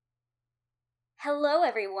Hello,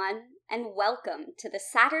 everyone, and welcome to the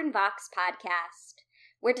Saturn Vox podcast,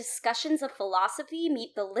 where discussions of philosophy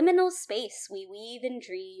meet the liminal space we weave in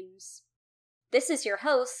dreams. This is your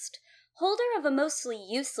host, holder of a mostly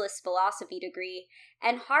useless philosophy degree,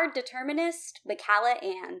 and hard determinist, Michaela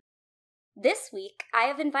Ann. This week, I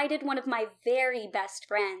have invited one of my very best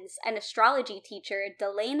friends, an astrology teacher,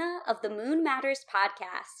 Delana of the Moon Matters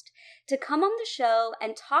podcast, to come on the show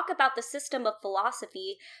and talk about the system of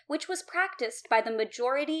philosophy which was practiced by the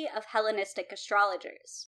majority of Hellenistic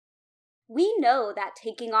astrologers. We know that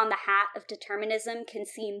taking on the hat of determinism can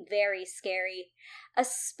seem very scary,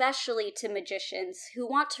 especially to magicians who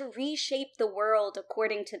want to reshape the world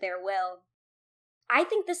according to their will. I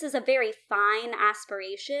think this is a very fine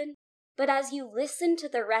aspiration, but as you listen to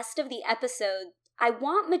the rest of the episode, I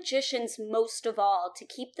want magicians most of all to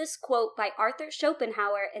keep this quote by Arthur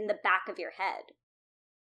Schopenhauer in the back of your head.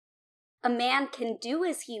 A man can do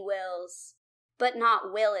as he wills, but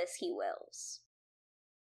not will as he wills.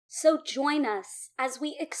 So join us as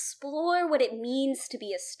we explore what it means to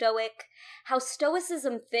be a Stoic, how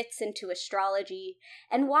Stoicism fits into astrology,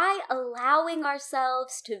 and why allowing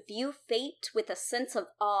ourselves to view fate with a sense of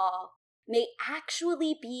awe may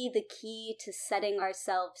actually be the key to setting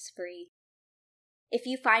ourselves free. If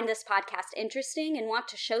you find this podcast interesting and want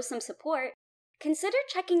to show some support, consider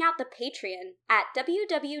checking out the Patreon at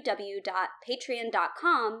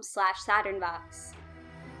www.patreon.com/SaturnVox.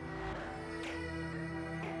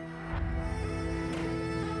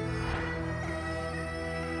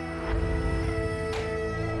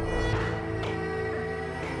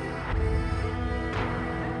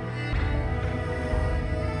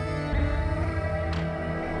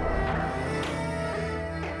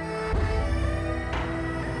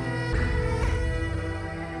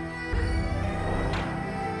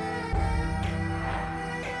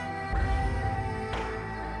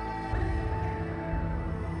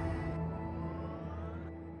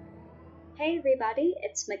 Hey everybody,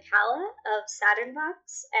 it's Michaela of Saturn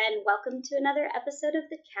Vox, and welcome to another episode of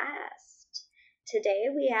the cast. Today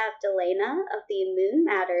we have Delana of the Moon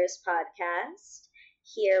Matters podcast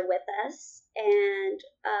here with us, and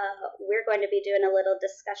we're going to be doing a little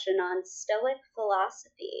discussion on Stoic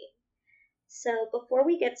philosophy. So before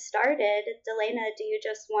we get started, Delana, do you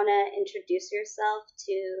just want to introduce yourself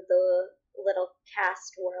to the little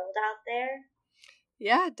cast world out there?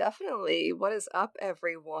 Yeah, definitely. What is up,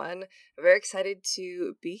 everyone? I'm very excited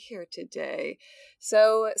to be here today.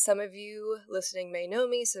 So, some of you listening may know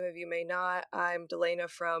me, some of you may not. I'm Delana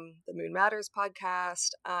from the Moon Matters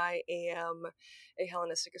podcast. I am a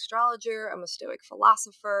Hellenistic astrologer. I'm a Stoic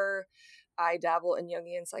philosopher. I dabble in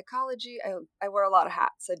Jungian psychology. I wear a lot of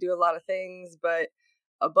hats. I do a lot of things, but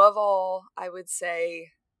above all, I would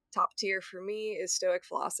say top tier for me is Stoic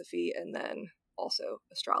philosophy, and then also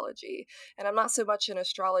astrology. And I'm not so much an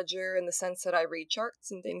astrologer in the sense that I read charts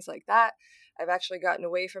and things like that. I've actually gotten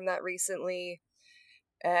away from that recently,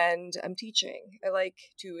 and I'm teaching. I like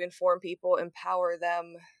to inform people, empower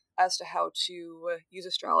them as to how to use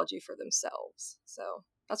astrology for themselves. So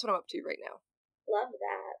that's what I'm up to right now. Love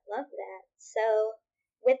that. So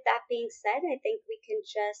with that being said, I think we can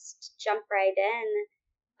just jump right in.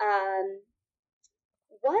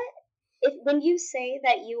 When you say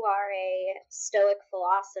that you are a Stoic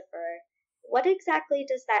philosopher, what exactly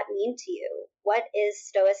does that mean to you? What is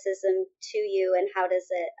Stoicism to you, and how does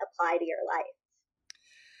it apply to your life?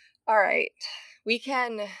 All right. We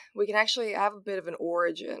can actually have a bit of an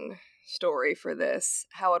origin story for this,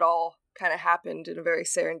 how it all kind of happened in a very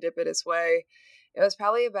serendipitous way. It was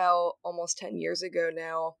probably about almost 10 years ago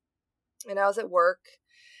now, and I was at work,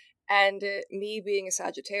 and me being a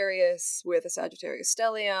Sagittarius with a Sagittarius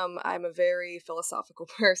stellium, I'm a very philosophical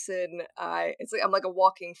person. I'm like a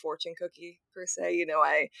walking fortune cookie, per se. You know,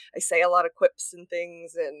 I say a lot of quips and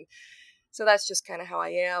things, and so that's just kind of how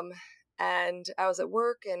I am. And I was at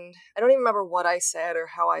work, and I don't even remember what I said or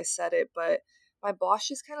how I said it, but my boss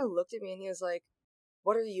just kind of looked at me and he was like,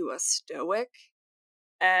 "What are you, a Stoic?"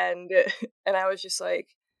 And and I was just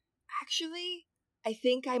like, "Actually, I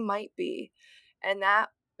think I might be." And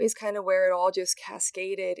that is kind of where it all just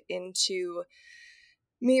cascaded into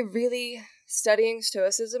me really studying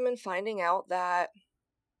Stoicism and finding out that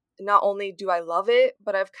not only do I love it,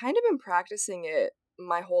 but I've kind of been practicing it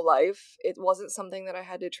my whole life. It wasn't something that I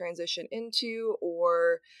had to transition into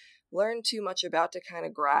or learn too much about to kind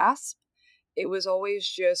of grasp. It was always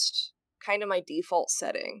just kind of my default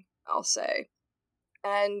setting, I'll say.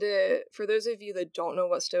 And for those of you that don't know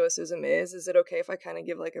what Stoicism is it okay if I kind of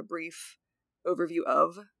give like a brief overview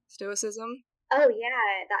of Stoicism? Oh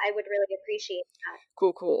yeah, I would really appreciate that.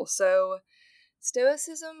 Cool. So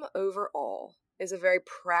Stoicism overall is a very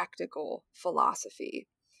practical philosophy.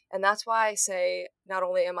 And that's why I say not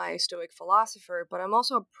only am I a Stoic philosopher, but I'm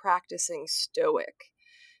also a practicing Stoic.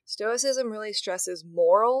 Stoicism really stresses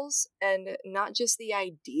morals, and not just the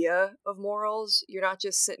idea of morals. You're not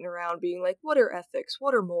just sitting around being like, what are ethics?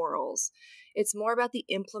 What are morals? It's more about the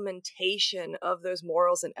implementation of those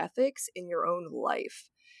morals and ethics in your own life.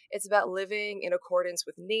 It's about living in accordance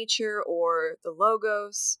with nature or the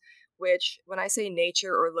logos, which when I say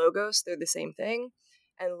nature or logos, they're the same thing.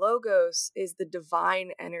 And logos is the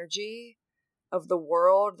divine energy of the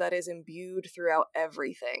world that is imbued throughout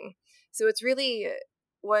everything. So it's really,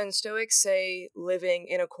 when Stoics say living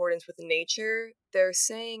in accordance with nature, they're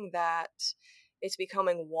saying that it's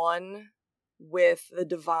becoming one with the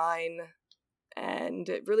divine and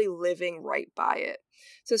really living right by it.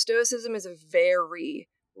 So Stoicism is a very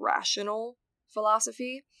rational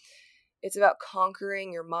philosophy. It's about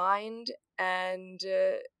conquering your mind and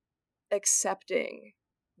accepting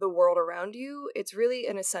the world around you. It's really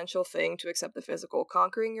an essential thing to accept the physical.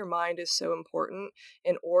 Conquering your mind is so important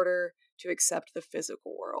in order to accept the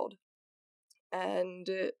physical world. And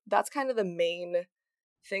that's kind of the main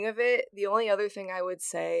thing of it. The only other thing I would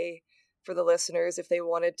say for the listeners, if they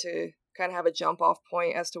wanted to kind of have a jump off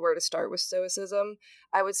point as to where to start with Stoicism,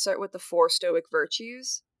 I would start with the 4 Stoic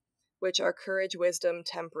virtues, which are courage, wisdom,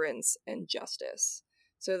 temperance, and justice.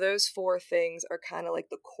 So those 4 things are kind of like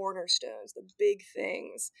the cornerstones, the big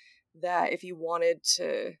things that if you wanted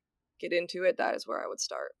to get into it, that is where I would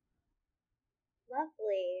start.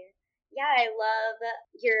 Lovely. Yeah, I love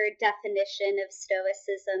your definition of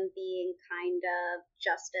Stoicism being kind of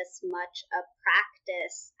just as much a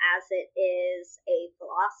practice as it is a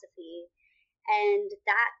philosophy. And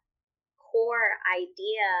that core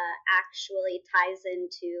idea actually ties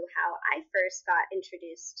into how I first got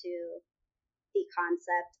introduced to the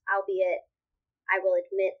concept, albeit I will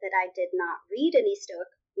admit that I did not read any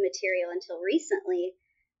Stoic material until recently.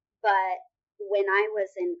 But when I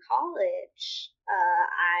was in college,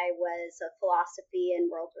 I was a philosophy and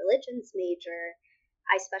world religions major.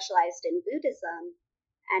 I specialized in Buddhism,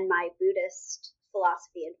 and my Buddhist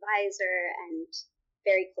philosophy advisor and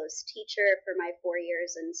very close teacher for my 4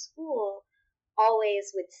 years in school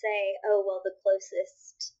always would say, oh, well, the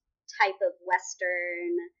closest type of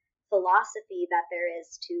Western philosophy that there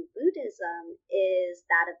is to Buddhism is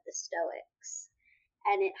that of the Stoics.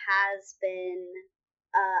 And it has been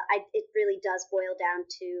it really does boil down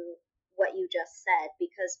to what you just said,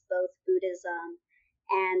 because both Buddhism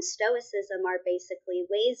and Stoicism are basically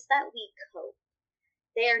ways that we cope.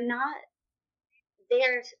 They're not,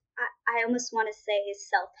 I almost want to say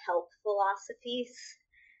self-help philosophies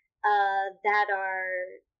that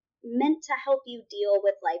are meant to help you deal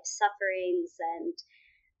with life's sufferings. And,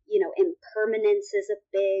 impermanence is a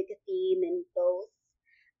big theme in both.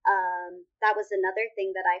 That was another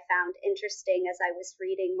thing that I found interesting as I was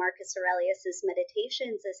reading Marcus Aurelius's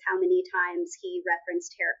Meditations, is how many times he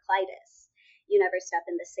referenced Heraclitus. You never step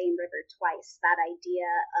in the same river twice. That idea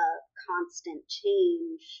of constant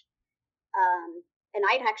change. And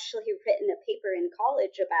I'd actually written a paper in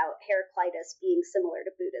college about Heraclitus being similar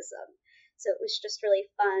to Buddhism. So it was just really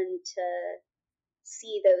fun to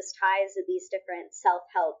see those ties of these different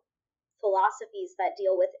self-help philosophies that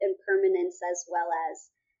deal with impermanence as well as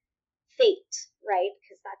fate, right?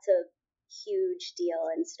 Because that's a huge deal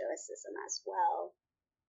in Stoicism as well.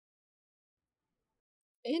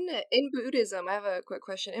 In Buddhism, I have a quick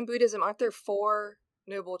question. In Buddhism, aren't there 4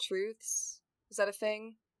 noble truths? Is that a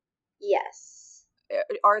thing? Yes.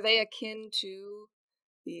 Are they akin to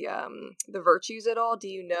the virtues at all? Do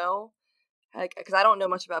you know? Because I don't know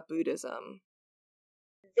much about Buddhism.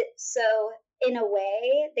 So in a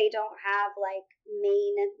way, they don't have like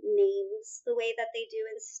main names the way that they do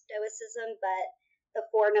in Stoicism, but the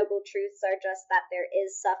 4 noble truths are just that there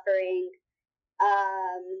is suffering,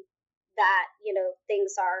 that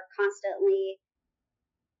things are constantly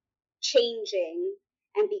changing,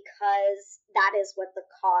 and because that is what the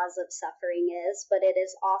cause of suffering is. But it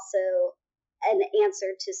is also an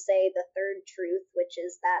answer to say the 3rd truth, which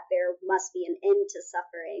is that there must be an end to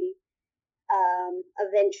suffering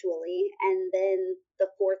eventually. And then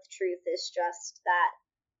the 4th truth is just that,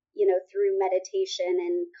 through meditation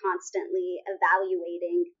and constantly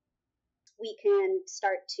evaluating, we can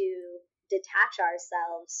start to detach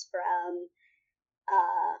ourselves from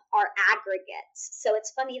our aggregates. So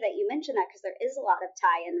it's funny that you mentioned that, because there is a lot of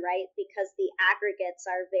tie-in, right? Because the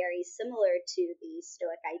aggregates are very similar to the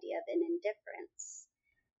Stoic idea of an indifference.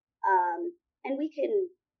 And we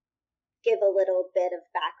can give a little bit of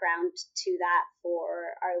background to that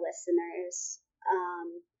for our listeners.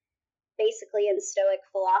 Basically, in Stoic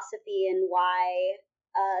philosophy, and why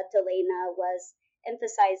Delena was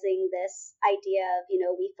emphasizing this idea of,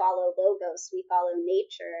 we follow logos, we follow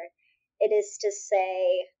nature. It is to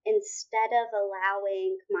say, instead of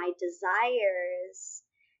allowing my desires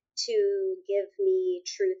to give me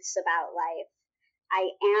truths about life,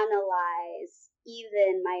 I analyze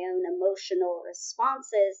even my own emotional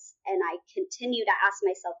responses, and I continue to ask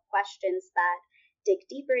myself questions that dig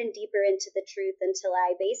deeper and deeper into the truth until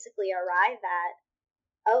I basically arrive at,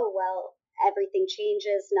 oh, well, everything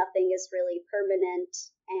changes, nothing is really permanent.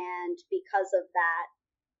 And because of that,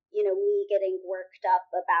 me getting worked up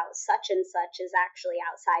about such and such is actually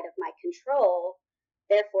outside of my control.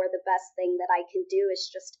 Therefore, the best thing that I can do is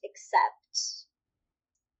just accept,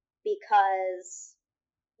 because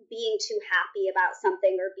being too happy about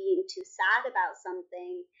something or being too sad about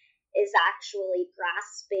something is actually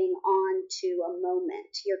grasping onto a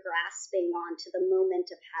moment. You're grasping onto the moment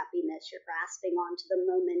of happiness. You're grasping onto the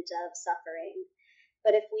moment of suffering.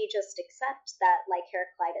 But if we just accept that, like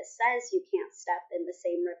Heraclitus says, you can't step in the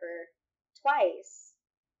same river twice,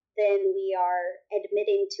 then we are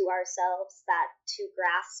admitting to ourselves that to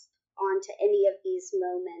grasp onto any of these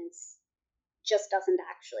moments just doesn't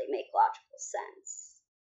actually make logical sense.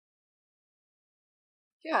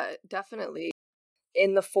 Yeah, definitely.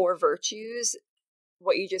 In the four virtues,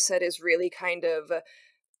 what you just said is really kind of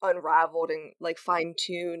unraveled and like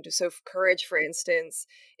fine-tuned. So courage, for instance,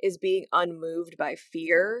 is being unmoved by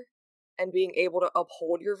fear and being able to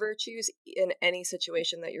uphold your virtues in any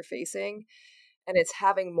situation that you're facing. And it's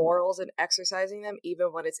having morals and exercising them even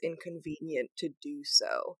when it's inconvenient to do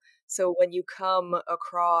so. So when you come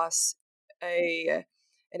across an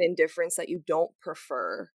indifference that you don't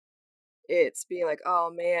prefer, it's being like, oh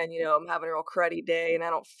man, I'm having a real cruddy day and I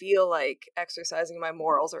don't feel like exercising my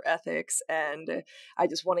morals or ethics, and I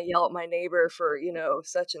just want to yell at my neighbor for,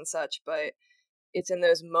 such and such. But it's in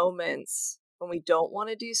those moments when we don't want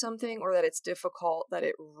to do something or that it's difficult that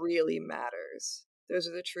it really matters. Those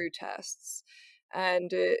are the true tests.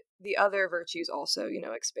 And the other virtues also,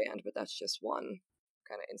 expand, but that's just one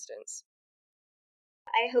kind of instance.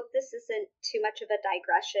 I hope this isn't too much of a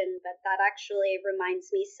digression, but that actually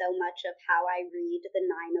reminds me so much of how I read the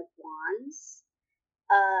Nine of Wands.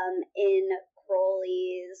 In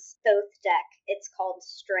Crowley's Thoth deck, it's called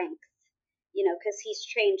Strength, because he's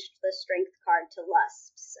changed the Strength card to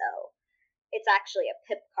Lust. So it's actually a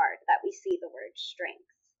pip card that we see the word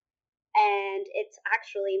strength. And it's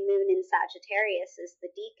actually Moon in Sagittarius is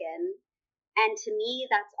the deacon. And to me,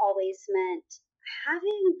 that's always meant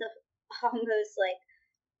having the almost like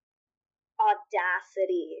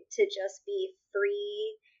audacity to just be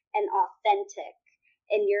free and authentic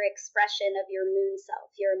in your expression of your moon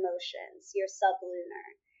self, your emotions, your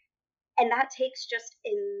sublunar. And that takes just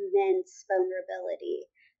immense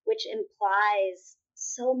vulnerability, which implies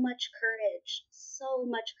so much courage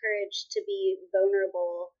to be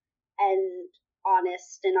vulnerable and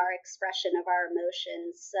honest in our expression of our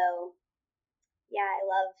emotions. So, yeah, I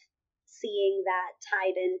love seeing that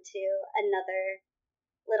tied into another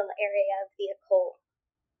little area of the occult.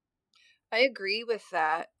 I agree with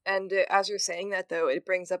that. And as you're saying that, though, it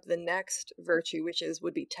brings up the next virtue, which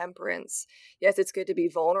would be temperance. Yes, it's good to be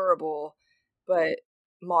vulnerable, but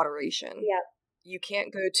moderation. Yep. You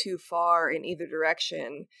can't go too far in either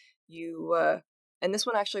direction. And this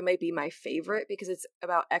one actually might be my favorite because it's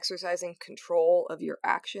about exercising control of your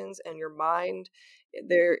actions and your mind.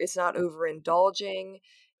 It's not overindulging.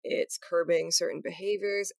 It's curbing certain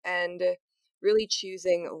behaviors and really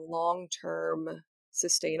choosing long-term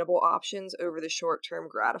sustainable options over the short-term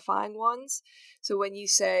gratifying ones. So when you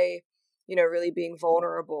say, really being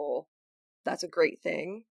vulnerable, that's a great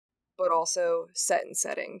thing, but also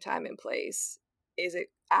setting time and place. Is it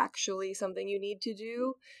actually something you need to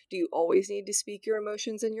do? Do you always need to speak your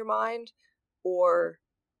emotions in your mind? Or,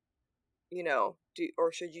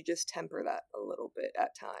 or should you just temper that a little bit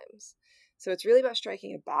at times? So it's really about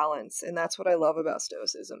striking a balance, and that's what I love about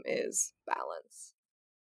Stoicism is balance.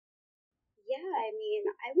 Yeah, I mean,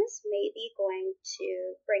 I was maybe going to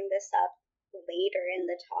bring this up later in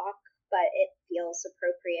the talk, but it feels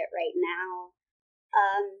appropriate right now.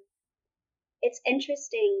 It's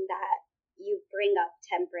interesting that you bring up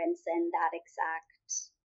temperance and that exact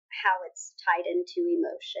how it's tied into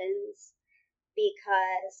emotions,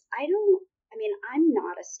 because I'm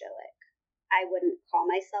not a Stoic. I wouldn't call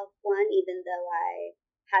myself one, even though I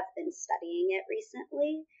have been studying it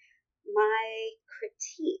recently. My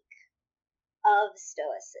critique of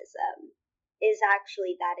Stoicism is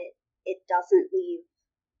actually that it doesn't leave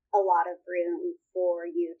a lot of room for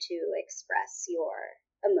you to express your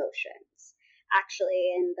emotions.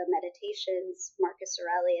 Actually, in the Meditations, Marcus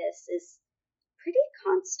Aurelius is pretty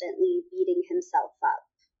constantly beating himself up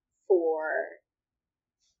for,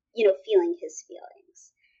 feeling his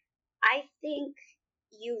feelings. I think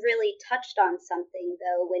you really touched on something,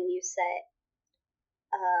 though, when you said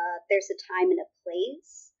there's a time and a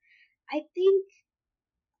place. I think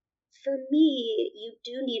for me, you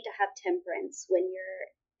do need to have temperance when you're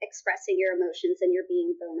expressing your emotions and you're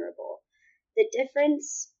being vulnerable. The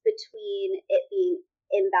difference between it being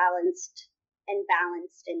imbalanced and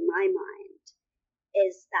balanced in my mind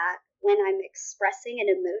is that when I'm expressing an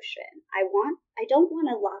emotion, I don't want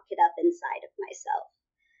to lock it up inside of myself.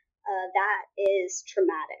 That is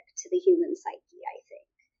traumatic to the human psyche, I think.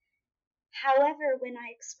 However, when I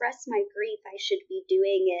express my grief, I should be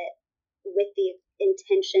doing it with the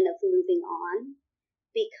intention of moving on,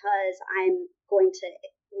 because I'm going to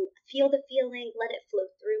feel the feeling, let it flow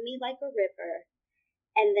through me like a river,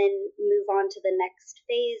 and then move on to the next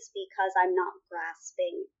phase because I'm not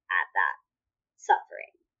grasping at that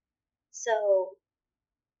suffering. So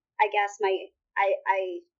I guess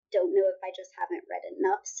I don't know if I just haven't read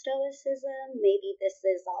enough Stoicism. Maybe this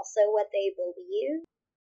is also what they believe.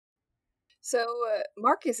 So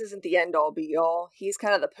Marcus isn't the end all be all. He's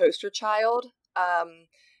kind of the poster child,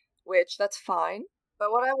 which that's fine.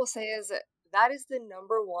 But what I will say is that is the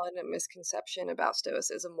number one misconception about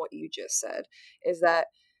Stoicism. What you just said is that,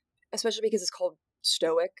 especially because it's called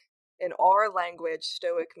Stoic. In our language,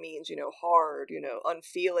 Stoic means, hard,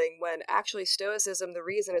 unfeeling, when actually Stoicism, the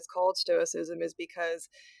reason it's called Stoicism is because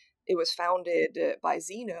it was founded by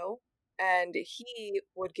Zeno, and he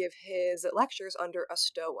would give his lectures under a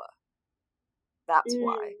stoa. That's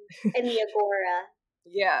why. In the Agora.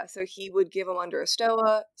 Yeah, so he would give them under a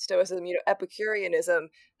stoa, Stoicism, Epicureanism.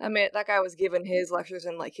 I mean, that guy was giving his lectures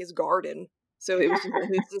in, like, his garden. So it was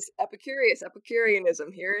just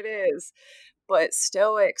Epicureanism, here it is. But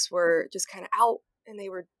Stoics were just kind of out, and they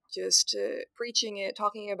were just preaching it,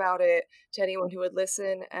 talking about it to anyone who would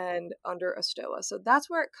listen, and under a stoa. So that's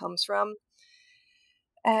where it comes from.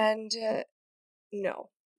 And no,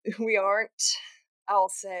 we aren't, I'll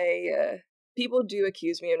say, people do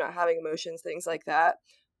accuse me of not having emotions, things like that.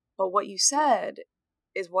 But what you said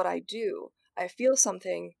is what I do. I feel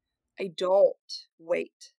something, I don't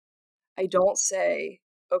wait. I don't say,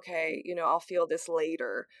 okay, I'll feel this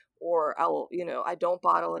later, or I don't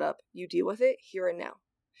bottle it up. You deal with it here and now.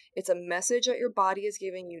 It's a message that your body is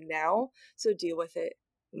giving you now, so deal with it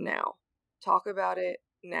now. Talk about it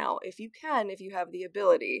now. If you can, if you have the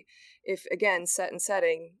ability. If, again, set and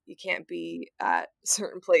setting, you can't be at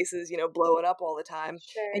certain places, blowing up all the time.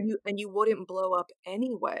 Sure. And you wouldn't blow up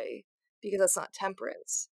anyway, because that's not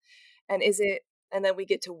temperance. And then we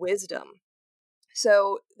get to wisdom.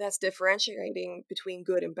 So that's differentiating between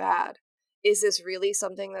good and bad. Is this really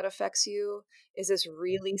something that affects you? Is this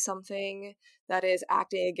really something that is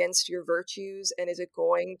acting against your virtues? And is it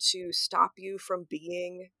going to stop you from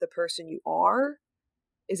being the person you are?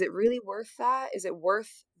 Is it really worth that? Is it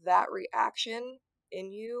worth that reaction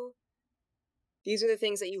in you? These are the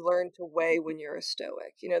things that you learn to weigh when you're a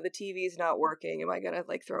Stoic. The TV's not working. Am I going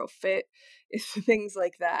to throw a fit? Things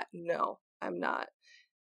like that. No, I'm not.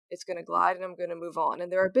 It's going to glide and I'm going to move on.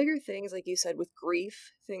 And there are bigger things, like you said, with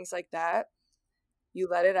grief, things like that. You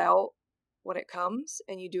let it out when it comes,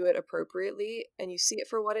 and you do it appropriately, and you see it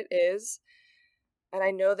for what it is. And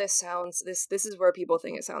I know this is where people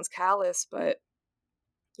think it sounds callous, but,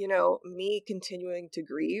 me continuing to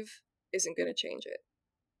grieve isn't going to change it.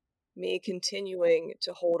 Me continuing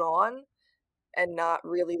to hold on and not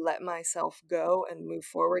really let myself go and move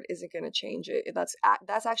forward isn't going to change it.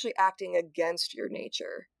 That's actually acting against your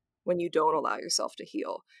nature when you don't allow yourself to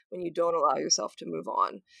heal, when you don't allow yourself to move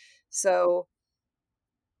on. So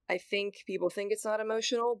I think people think it's not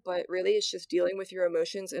emotional, but really it's just dealing with your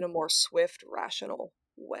emotions in a more swift, rational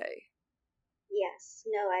way. Yes,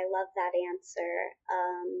 no, I love that answer.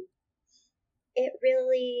 It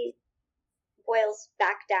really boils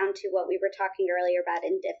back down to what we were talking earlier about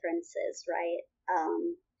indifferences, right?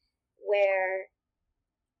 Where,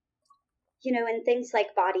 in things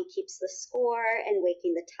like Body Keeps the Score and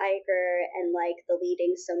Waking the Tiger, and like the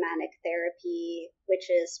leading somatic therapy, which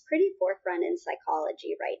is pretty forefront in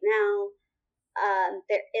psychology right now,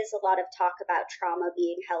 there is a lot of talk about trauma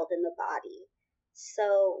being held in the body.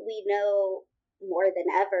 So we know more than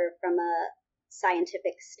ever from a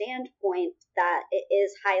scientific standpoint that it is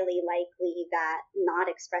highly likely that not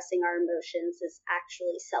expressing our emotions is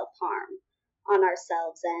actually self-harm on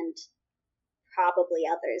ourselves and probably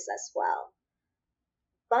others as well.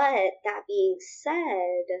 But that being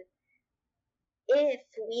said, if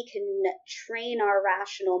we can train our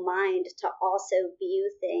rational mind to also view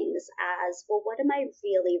things as, well, what am I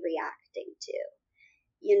really reacting to?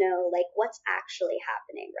 like what's actually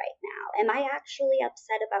happening right now? Am I actually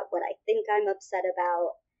upset about what I think I'm upset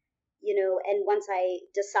about? And once I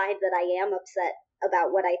decide that I am upset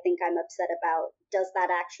about what I think I'm upset about, does that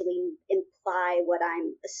actually imply what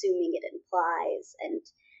I'm assuming it implies? And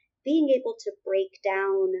being able to break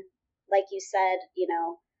down, like you said,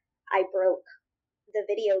 I broke the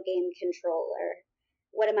video game controller.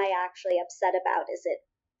 What am I actually upset about? Is it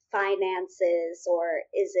finances, or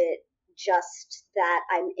is it just that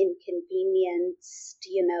I'm inconvenienced,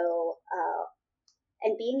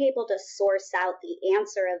 and being able to source out the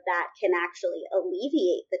answer of that can actually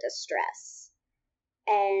alleviate the distress.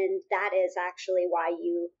 And that is actually why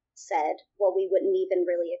you said, well, we wouldn't even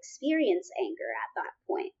really experience anger at that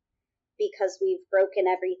point, because we've broken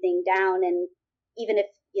everything down. And even if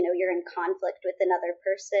you're in conflict with another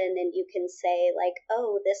person, and you can say like,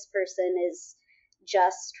 oh, this person is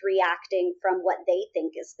just reacting from what they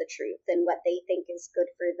think is the truth and what they think is good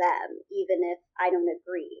for them, even if I don't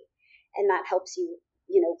agree. And that helps you,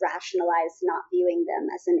 rationalize not viewing them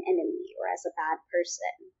as an enemy or as a bad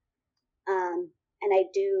person. And I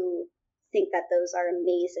do think that those are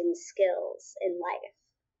amazing skills in life.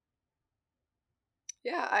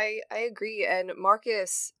 Yeah, I agree. And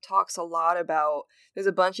Marcus talks a lot about, there's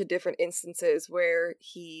a bunch of different instances where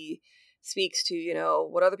he speaks to,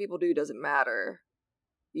 what other people do doesn't matter.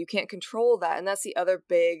 You can't control that. And that's the other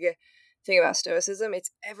big thing about Stoicism.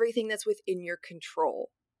 It's everything that's within your control.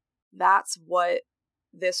 That's what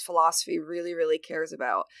this philosophy really, really cares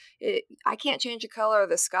about. I can't change the color of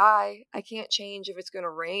the sky. I can't change if it's going to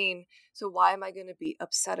rain. So why am I going to be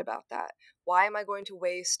upset about that? Why am I going to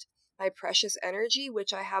waste my precious energy,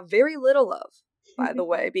 which I have very little of, by the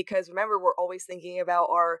way? Because remember, we're always thinking about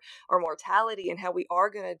our mortality and how we are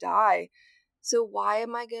going to die. So why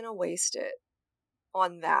am I going to waste it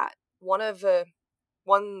on that? One of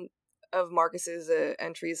Marcus's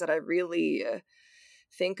entries that I really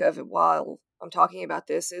think of while I'm talking about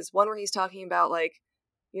this is one where he's talking about like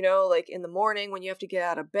in the morning when you have to get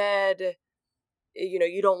out of bed,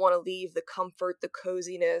 you don't want to leave the comfort, the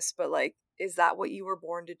coziness, but like, is that what you were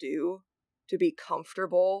born to do? To be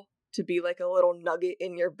comfortable? To be like a little nugget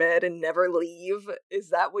in your bed and never leave?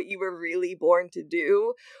 Is that what you were really born to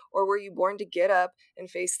do? Or were you born to get up and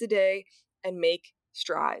face the day and make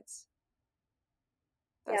strides?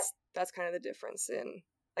 That's kind of the difference in,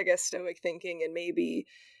 I guess, Stoic thinking and maybe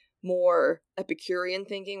more Epicurean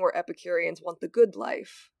thinking, where Epicureans want the good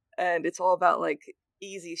life and it's all about like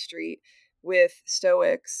easy street. With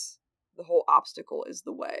Stoics, the whole obstacle is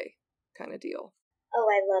the way kind of deal. Oh,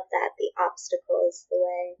 I love that. The obstacle is the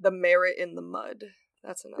way. The merit in the mud.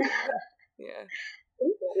 That's another one. Yeah.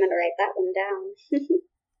 Ooh, I'm going to write that one down.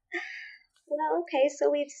 Well, okay, so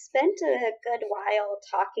we've spent a good while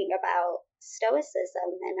talking about Stoicism,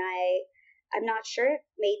 and I'm not sure,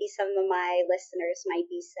 maybe some of my listeners might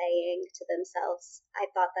be saying to themselves, I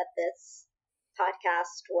thought that this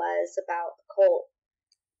podcast was about the cult.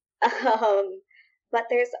 But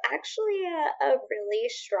there's actually a really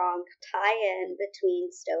strong tie-in between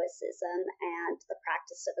Stoicism and the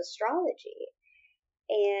practice of astrology.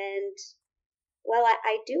 And, well,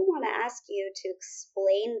 I do want to ask you to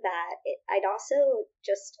explain that. I'd also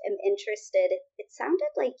just am interested. It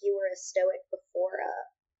sounded like you were a Stoic before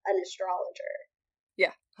an astrologer.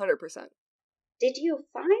 Yeah, 100%. Did you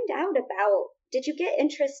get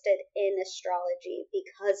interested in astrology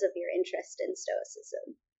because of your interest in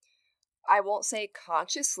Stoicism? I won't say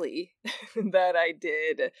consciously that I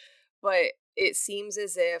did, but it seems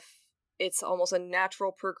as if it's almost a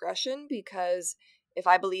natural progression, because if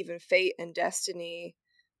I believe in fate and destiny,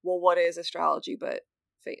 well, what is astrology but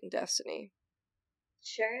fate and destiny?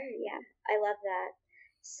 Sure, yeah. I love that.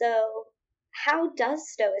 So, how does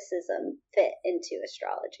Stoicism fit into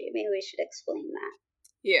astrology? Maybe we should explain that.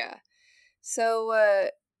 Yeah.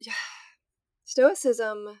 So,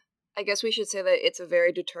 Stoicism, I guess we should say that it's a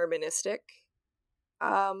very deterministic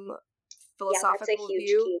philosophical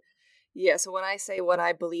view. Key. Yeah, so when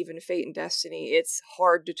I believe in fate and destiny, it's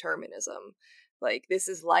hard determinism. Like, this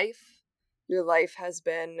is life. Your life has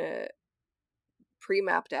been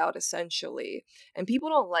pre-mapped out, essentially. And people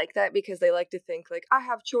don't like that because they like to think, like, I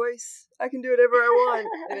have choice. I can do whatever I want.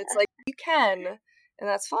 And it's like, you can, and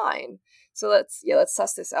that's fine. So let's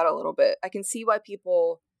suss this out a little bit. I can see why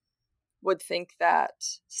people would think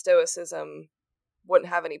that Stoicism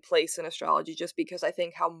wouldn't have any place in astrology, just because I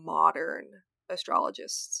think how modern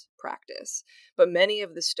astrologists practice. But many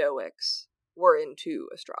of the Stoics were into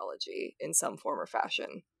astrology in some form or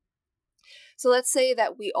fashion. So let's say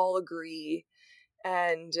that we all agree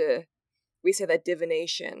and we say that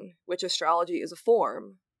divination, which astrology is a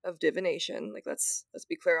form of divination, like let's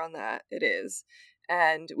be clear on that, it is.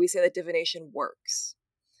 and we say that divination works.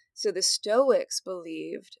 So the Stoics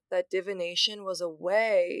believed that divination was a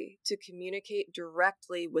way to communicate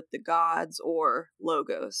directly with the gods, or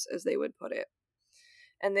logos, as they would put it.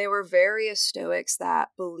 And there were various Stoics that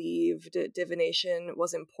believed divination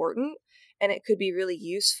was important, and it could be really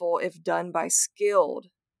useful if done by skilled.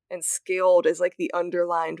 And skilled is like the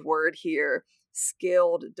underlined word here,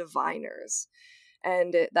 skilled diviners.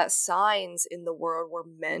 And that signs in the world were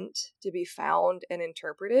meant to be found and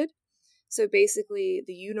interpreted. So basically,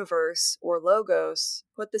 the universe, or logos,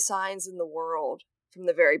 put the signs in the world from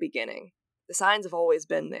the very beginning. The signs have always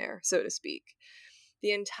been there, so to speak.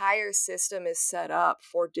 The entire system is set up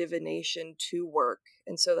for divination to work,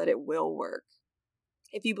 and so that it will work.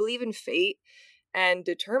 If you believe in fate and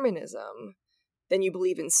determinism, then you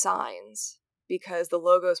believe in signs, because the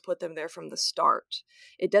logos put them there from the start.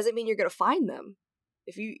 It doesn't mean you're going to find them.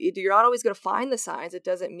 If you're not always going to find the signs, it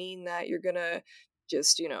doesn't mean that you're going to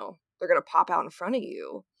just, they're going to pop out in front of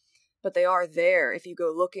you. But they are there if you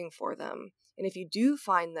go looking for them. And if you do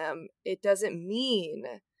find them, it doesn't mean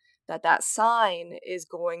that sign is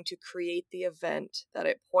going to create the event that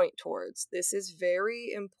it point towards. This is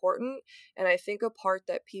very important, and I think a part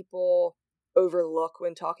that people overlook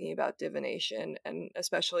when talking about divination, and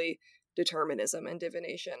especially determinism and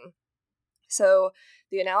divination. So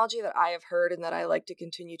the analogy that I have heard and that I like to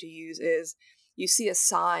continue to use is, you see a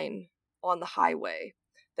sign on the highway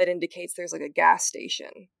that indicates there's like a gas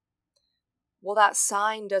station. Well, that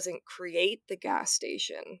sign doesn't create the gas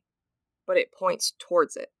station, but it points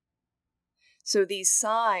towards it. So these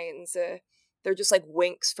signs, they're just like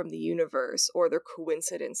winks from the universe, or they're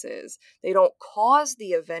coincidences. They don't cause the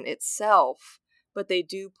event itself, but they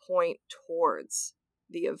do point towards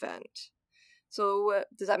the event. So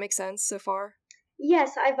does that make sense so far?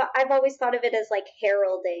 Yes, I've always thought of it as like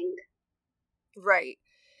heralding. Right.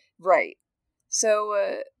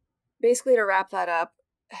 So basically, to wrap that up,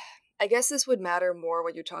 I guess this would matter more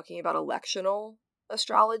when you're talking about electional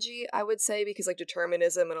astrology, I would say, because like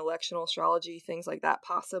determinism and electional astrology, things like that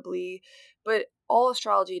possibly. But all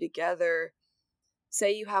astrology together,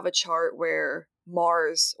 say you have a chart where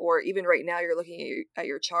Mars, or even right now you're looking at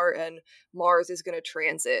your chart and Mars is going to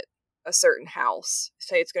transit a certain house.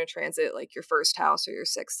 Say it's going to transit like your first house or your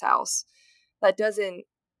sixth house. That doesn't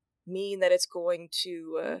mean that it's going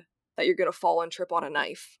to, that you're going to fall and trip on a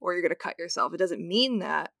knife or you're going to cut yourself. It doesn't mean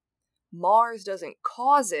that. Mars doesn't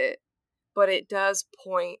cause it, but it does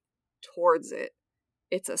point towards it.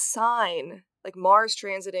 It's a sign. Like Mars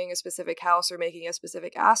transiting a specific house or making a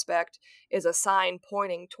specific aspect is a sign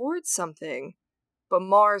pointing towards something, but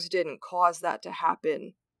Mars didn't cause that to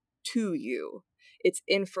happen to you. It's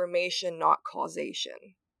information, not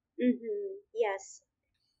causation. Mm-hmm. Yes.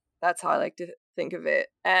 That's how I like to think of it.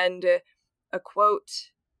 And a quote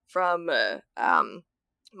from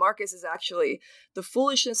Marcus is actually, "The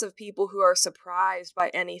foolishness of people who are surprised by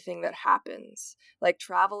anything that happens, like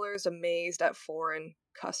travelers amazed at foreign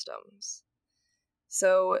customs."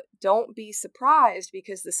 So don't be surprised,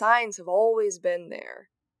 because the signs have always been there.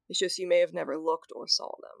 It's just you may have never looked or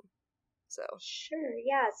saw them. So sure,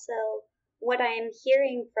 yeah. So what I'm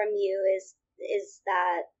hearing from you is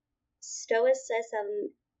that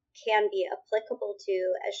Stoicism can be applicable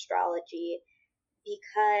to astrology,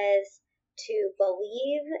 because to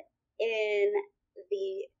believe in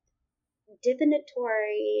the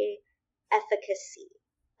divinatory efficacy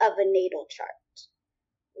of a natal chart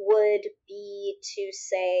would be to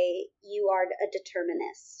say you are a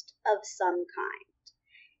determinist of some kind.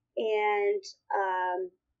 And,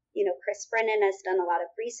 Chris Brennan has done a lot of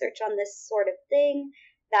research on this sort of thing,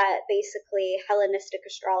 that basically Hellenistic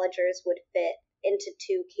astrologers would fit into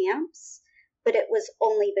two camps, but it was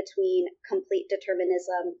only between complete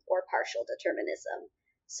determinism or partial determinism.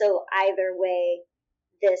 So either way,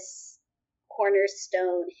 this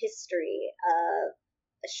cornerstone history of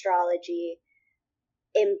astrology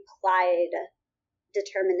implied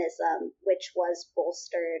determinism, which was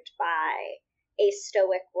bolstered by a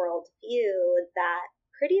Stoic worldview that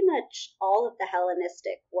pretty much all of the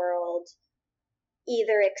Hellenistic world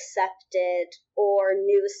either accepted or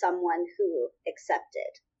knew someone who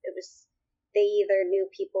accepted. They either knew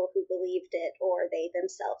people who believed it or they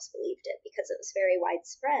themselves believed it, because it was very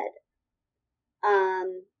widespread.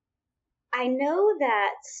 I know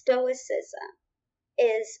that Stoicism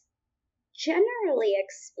is generally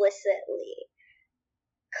explicitly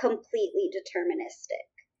completely deterministic.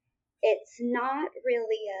 It's not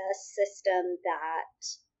really a system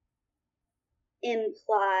that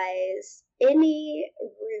implies any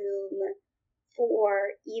room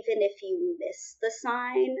for, even if you miss the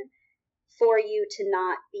sign, for you to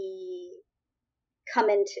not be come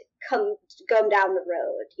down the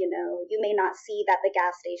road. You know, you may not see that the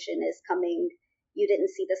gas station is coming. You didn't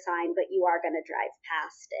see the sign, but you are going to drive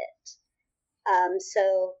past it.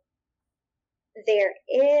 So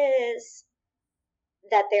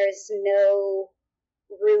there's no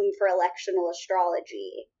room for electional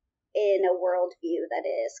astrology in a worldview that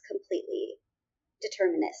is completely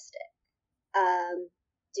deterministic.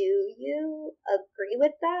 Do you agree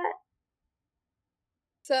with that?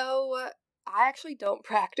 So, I actually don't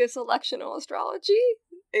practice electional astrology.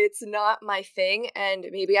 It's not my thing, and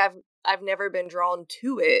maybe I've never been drawn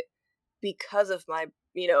to it because of my,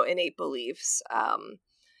 innate beliefs.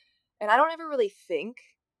 And I don't ever really think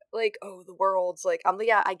like, oh, the world's like,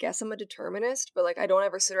 I guess I'm a determinist, but like I don't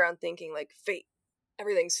ever sit around thinking like fate.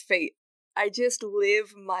 Everything's fate. I just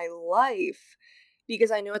live my life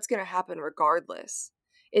because I know it's going to happen regardless.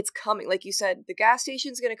 It's coming. Like you said, the gas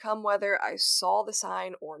station's going to come whether I saw the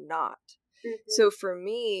sign or not. Mm-hmm. So for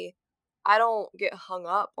me, I don't get hung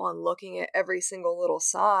up on looking at every single little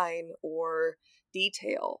sign or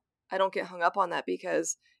detail. I don't get hung up on that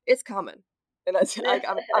because it's coming. And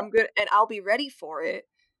I'm good, and I'll be ready for it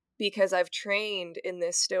because I've trained in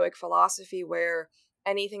this Stoic philosophy where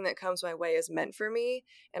anything that comes my way is meant for me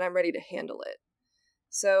and I'm ready to handle it.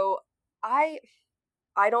 So I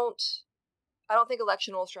don't think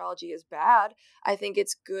electional astrology is bad. I think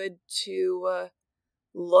it's good to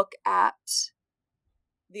look at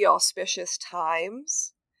the auspicious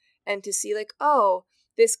times and to see like, oh,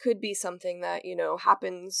 this could be something that,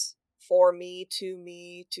 happens for me,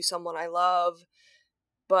 to someone I love.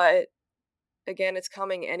 But again, it's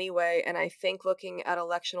coming anyway. And I think looking at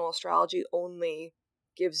electional astrology only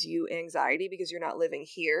gives you anxiety because you're not living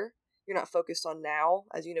here. You're not focused on now.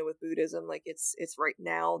 As you know, with Buddhism, like it's right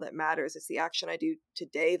now that matters. It's the action I do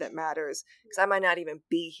today that matters because I might not even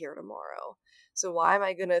be here tomorrow. So why am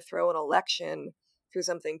I going to throw an election through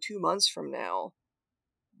something 2 months from now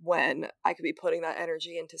when I could be putting that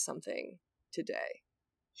energy into something today?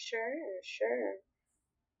 Sure.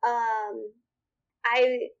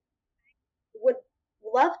 I would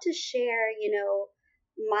love to share,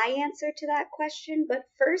 my answer to that question, but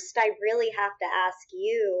first I really have to ask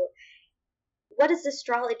you, what is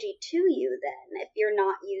astrology to you then, if you're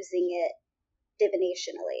not using it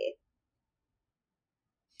divinationally?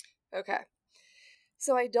 Okay.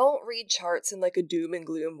 So I don't read charts in like a doom and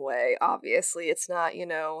gloom way. Obviously, it's not,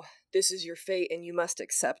 this is your fate and you must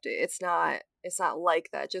accept it. It's not like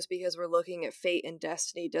that. Just because we're looking at fate and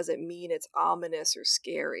destiny doesn't mean it's ominous or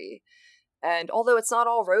scary. And although it's not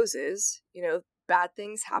all roses, bad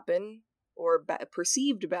things happen or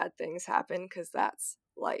perceived bad things happen because that's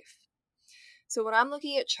life. So when I'm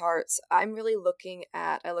looking at charts, I'm really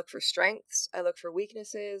I look for strengths, I look for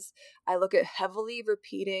weaknesses, I look at heavily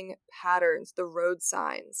repeating patterns, the road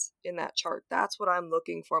signs in that chart. That's what I'm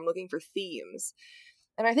looking for. I'm looking for themes.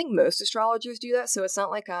 And I think most astrologers do that, so it's not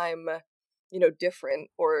like I'm,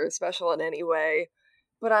 different or special in any way,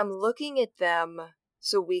 but I'm looking at them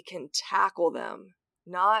so we can tackle them,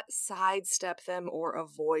 not sidestep them or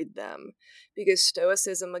avoid them. Because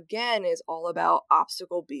Stoicism, again, is all about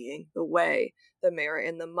obstacle being the way, the merit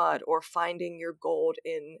in the mud, or finding your gold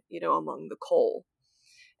in, among the coal.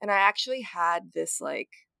 And I actually had this, like,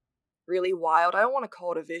 really wild, I don't want to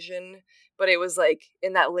call it a vision, but it was, like,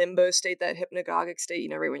 in that limbo state, that hypnagogic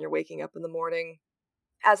state, right when you're waking up in the morning.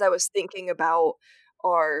 As I was thinking about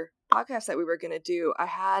our podcast that we were going to do, I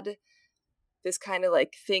had this kind of,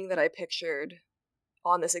 like, thing that I pictured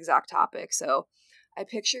on this exact topic. So I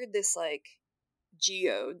pictured this like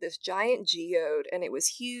geode, this giant geode, and it was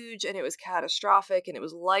huge and it was catastrophic and it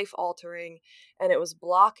was life altering and it was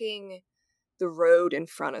blocking the road in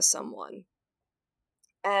front of someone.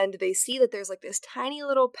 And they see that there's like this tiny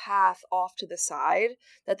little path off to the side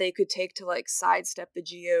that they could take to like sidestep the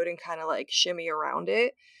geode and kind of like shimmy around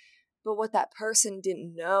it. But what that person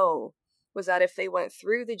didn't know was that if they went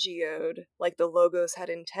through the geode like the Logos had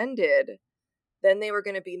intended, then they were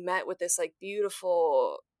going to be met with this like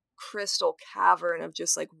beautiful crystal cavern of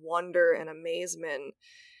just like wonder and amazement.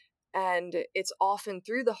 And it's often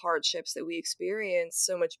through the hardships that we experience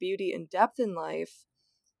so much beauty and depth in life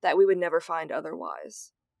that we would never find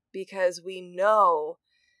otherwise. Because we know,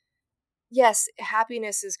 yes,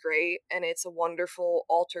 happiness is great and it's a wonderful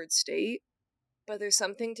altered state, but there's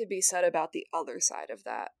something to be said about the other side of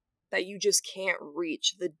that you just can't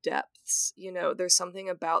reach the depths. There's something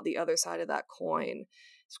about the other side of that coin.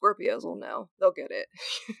 Scorpios will know. They'll get it.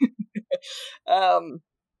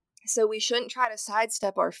 So we shouldn't try to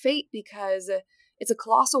sidestep our fate because it's a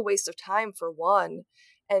colossal waste of time, for one.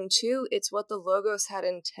 And two, it's what the Logos had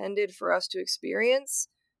intended for us to experience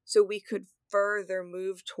so we could further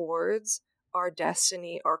move towards our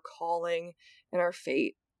destiny, our calling, and our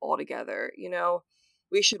fate all together. You know,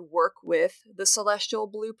 we should work with the celestial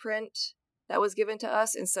blueprint that was given to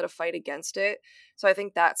us instead of fight against it. So I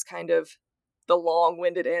think that's kind of the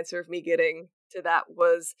long-winded answer of me getting to that,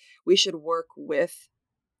 was we should work with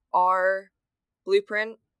our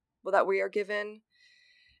blueprint that we are given.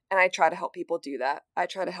 And I try to help people do that. I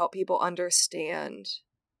try to help people understand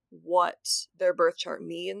what their birth chart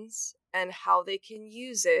means and how they can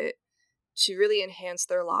use it to really enhance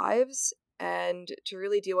their lives and to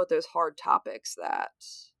really deal with those hard topics that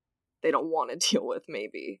they don't want to deal with,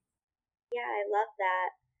 maybe. Yeah, I love that.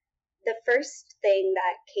 The first thing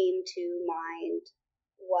that came to mind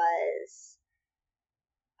was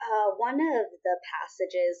one of the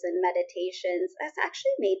passages in Meditations. That's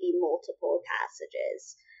actually maybe multiple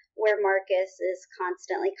passages where Marcus is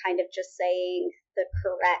constantly kind of just saying the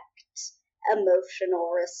correct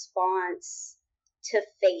emotional response to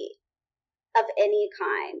fate of any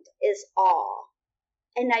kind is awe.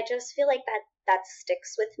 And I just feel like that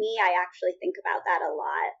sticks with me. I actually think about that a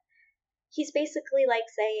lot. He's basically like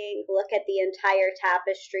saying, look at the entire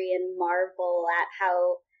tapestry and marvel at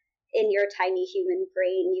how in your tiny human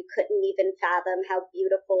brain you couldn't even fathom how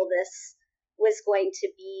beautiful this was going to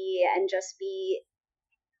be, and just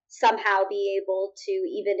somehow be able to,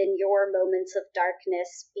 even in your moments of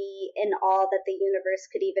darkness, be in awe that the universe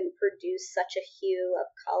could even produce such a hue of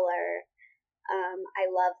color. I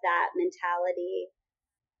love that mentality.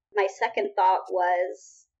 My second thought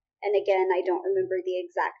was, and again, I don't remember the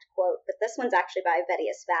exact quote, but this one's actually by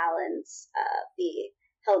Vettius Valens, the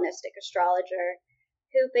Hellenistic astrologer,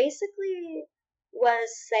 who basically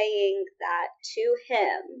was saying that to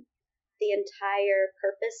him, the entire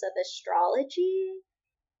purpose of astrology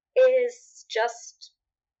is just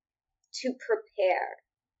to prepare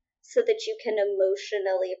so that you can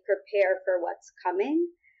emotionally prepare for what's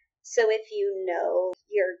coming. So if you know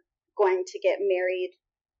you're going to get married,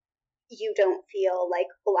 you don't feel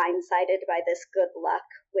like blindsided by this good luck,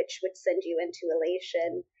 which would send you into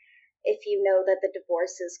elation. If you know that the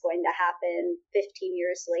divorce is going to happen 15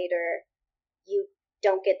 years later, you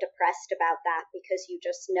don't get depressed about that because you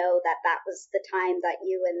just know that that was the time that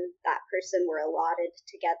you and that person were allotted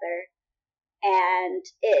together. And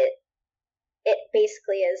it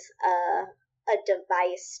basically is a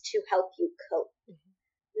device to help you cope,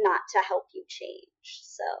 not to help you change.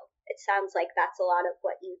 So it sounds like that's a lot of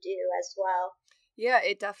what you do as well. Yeah,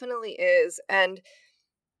 it definitely is. And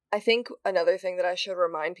I think another thing that I should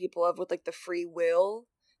remind people of with like the free will,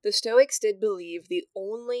 the Stoics did believe the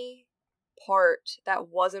only part that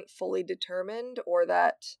wasn't fully determined or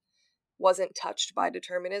that wasn't touched by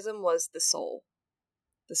determinism was the soul.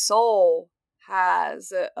 The soul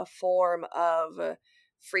has a form of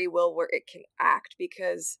free will where it can act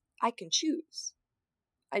because I can choose.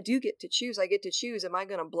 I do get to choose. I get to choose, am I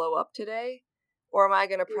going to blow up today? Or am I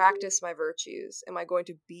going to practice my virtues? Am I going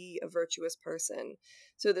to be a virtuous person?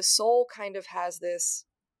 So the soul kind of has this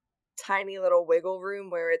tiny little wiggle room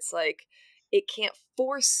where it's like, it can't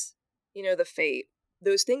force, the fate.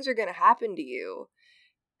 Those things are going to happen to you.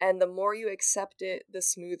 And the more you accept it, the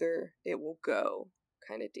smoother it will go,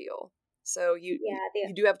 kind of deal. So you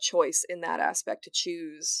do have choice in that aspect to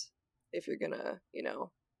choose if you're going to,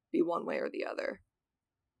 be one way or the other.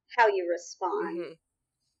 How you respond. Mm-hmm.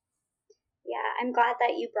 Yeah, I'm glad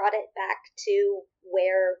that you brought it back to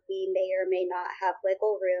where we may or may not have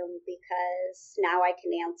wiggle room, because now I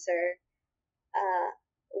can answer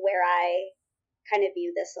where I kind of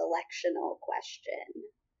view this electional question.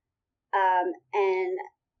 And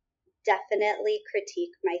definitely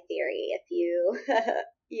critique my theory if you,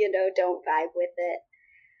 don't vibe with it.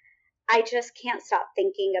 I just can't stop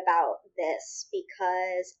thinking about this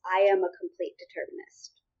because I am a complete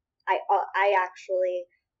determinist. I actually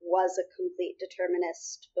was a complete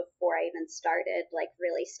determinist before I even started, like,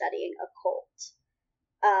 really studying occult,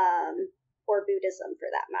 or Buddhism for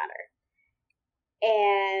that matter.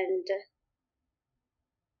 And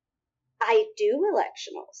I do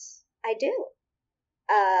electionals. I do.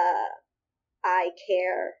 I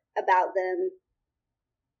care about them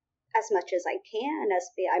as much as I can.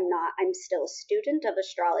 I'm still a student of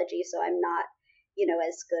astrology, so I'm not,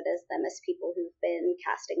 as good as them as people who've been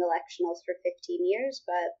casting electionals for 15 years,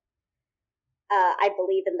 but I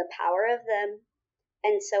believe in the power of them.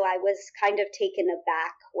 And so I was kind of taken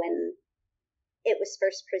aback when it was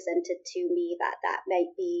first presented to me that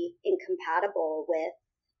might be incompatible with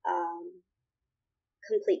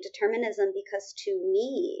complete determinism, because to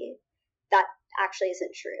me, that actually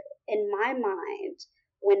isn't true. In my mind,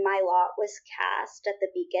 when my lot was cast at the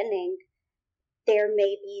beginning, there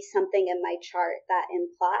may be something in my chart that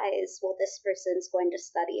implies, well, this person's going to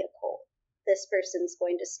study occult. this person's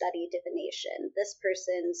going to study divination, this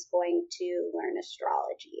person's going to learn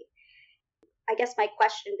astrology. I guess my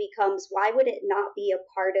question becomes, why would it not be a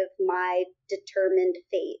part of my determined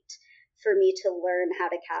fate for me to learn how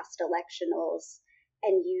to cast electionals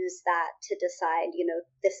and use that to decide,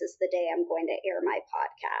 this is the day I'm going to air my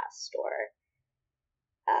podcast?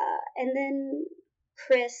 And then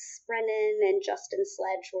Chris Brennan and Justin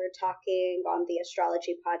Sledge were talking on the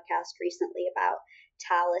astrology podcast recently about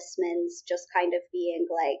talismans just kind of being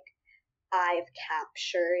like, I've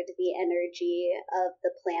captured the energy of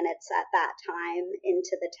the planets at that time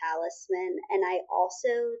into the talisman. And I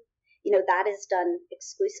also, that is done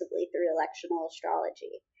exclusively through electional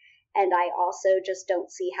astrology. And I also just don't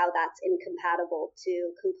see how that's incompatible to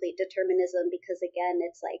complete determinism, because again,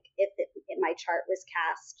 it's like if my chart was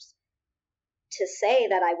cast to say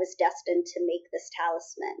that I was destined to make this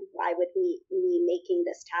talisman, why would me making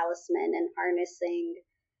this talisman and harnessing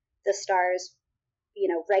the stars,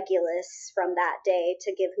 Regulus from that day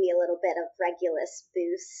to give me a little bit of Regulus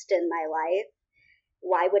boost in my life,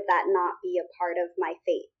 why would that not be a part of my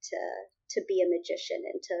fate to be a magician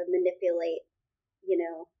and to manipulate,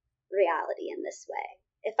 reality in this way?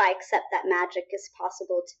 If I accept that magic is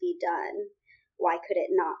possible to be done, why could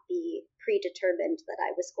it not be predetermined that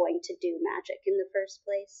I was going to do magic in the first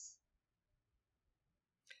place?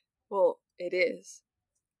 Well, it is.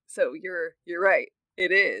 So you're right.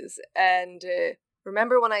 It is. And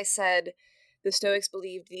remember when I said the Stoics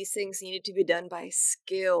believed these things needed to be done by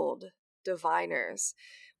skilled diviners?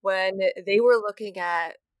 When they were looking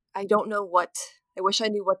at, I wish I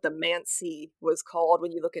knew what the Mancy was called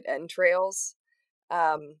when you look at entrails.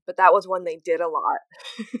 But that was one they did a lot.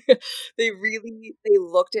 They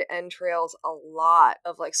looked at entrails a lot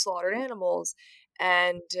of like slaughtered animals.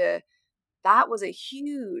 And that was a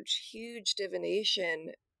huge, huge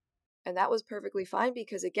divination. And that was perfectly fine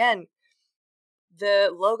because, again,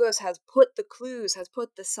 the Logos has put the clues, has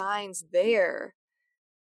put the signs there,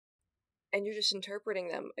 and you're just interpreting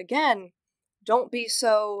them. Again, don't be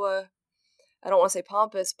so, I don't want to say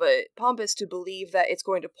pompous, but pompous to believe that it's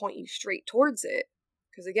going to point you straight towards it.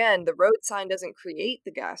 Because again, the road sign doesn't create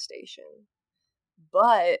the gas station,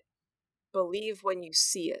 but believe when you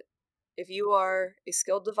see it. If you are a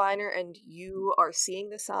skilled diviner and you are seeing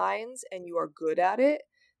the signs and you are good at it,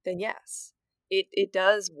 then yes, it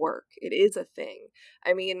does work. It is a thing.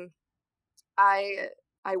 I mean, I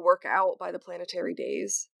work out by the planetary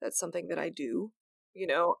days. That's something that I do.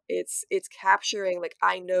 It's capturing, like,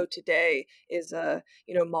 I know today is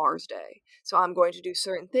Mars Day. So I'm going to do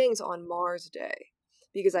certain things on Mars Day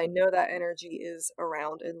because I know that energy is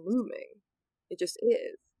around and looming. It just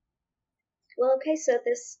is. Well, okay, so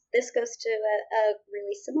this goes to a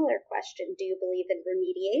really similar question. Do you believe in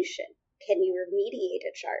remediation? Can you remediate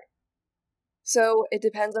a chart? So it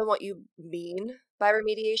depends on what you mean by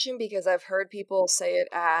remediation, because I've heard people say it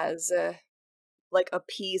as like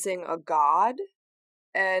appeasing a god,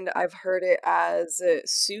 and I've heard it as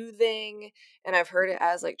soothing, and I've heard it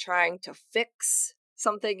as like trying to fix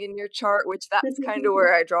something in your chart, which that's kind of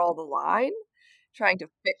where I draw the line. Trying to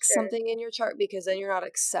fix something in your chart, because then you're not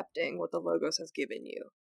accepting what the Logos has given you.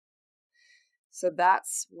 So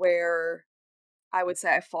that's where I would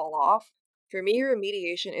say I fall off. For me,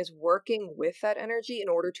 remediation is working with that energy in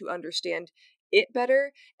order to understand it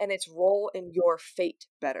better and its role in your fate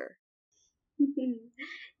better.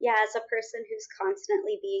 Yeah, as a person who's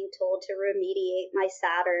constantly being told to remediate my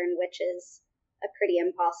Saturn, which is a pretty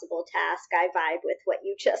impossible task, I vibe with what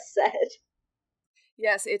you just said.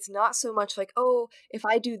 Yes, it's not so much like, oh, if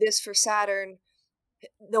I do this for Saturn,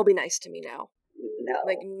 they'll be nice to me now. No.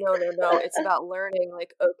 Like, no. It's about learning,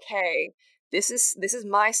 like, okay, this is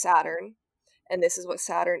my Saturn, and this is what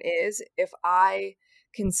Saturn is. If I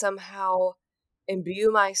can somehow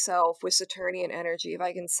imbue myself with Saturnian energy, if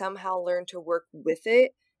I can somehow learn to work with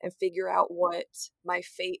it and figure out what my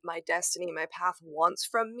fate, my destiny, my path wants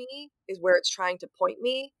from me, is where it's trying to point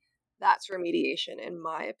me, that's remediation, in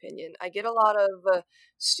my opinion. I get a lot of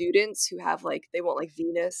students who have, like, they want, like,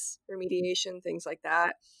 Venus remediation, things like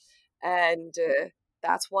that. And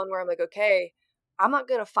that's one where I'm like, okay, I'm not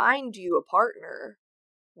going to find you a partner.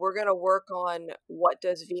 We're going to work on, what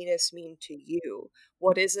does Venus mean to you?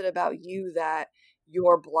 What is it about you that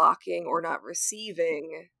you're blocking or not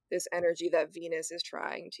receiving this energy that Venus is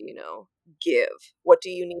trying to, give? What do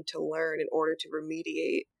you need to learn in order to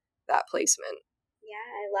remediate that placement? Yeah,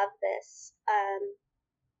 I love this.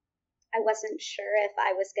 I wasn't sure if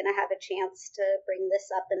I was going to have a chance to bring this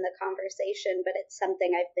up in the conversation, but it's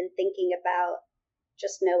something I've been thinking about,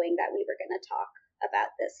 just knowing that we were going to talk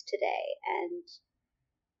about this today. And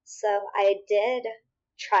so I did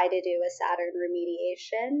try to do a Saturn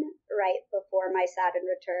remediation right before my Saturn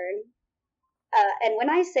return. And when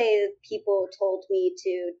I say people told me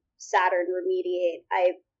to Saturn remediate,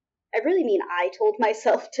 I really mean I told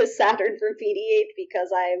myself to Saturn remediate because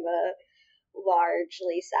I'm a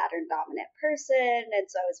largely Saturn dominant person, and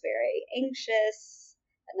so I was very anxious,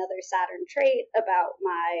 another Saturn trait, about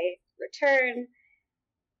my return.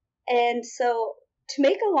 And so, to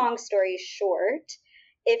make a long story short,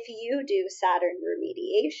 if you do Saturn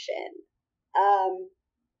remediation,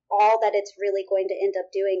 all that it's really going to end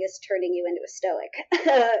up doing is turning you into a stoic,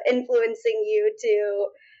 influencing you to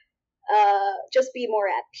just be more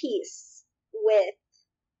at peace with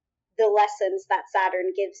the lessons that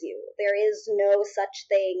Saturn gives you. There is no such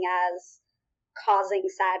thing as causing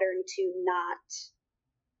Saturn to not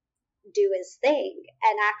do his thing.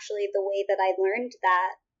 And actually, the way that I learned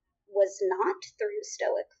that was not through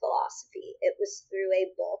Stoic philosophy. It was through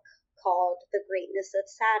a book called The Greatness of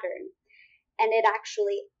Saturn. And it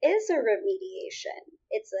actually is a remediation.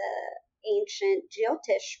 It's a ancient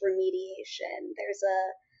Jyotish remediation. There's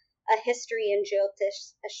a history in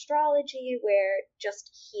Jyotish astrology where just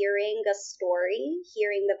hearing a story,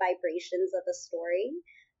 hearing the vibrations of a story,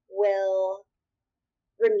 will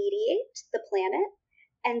remediate the planet.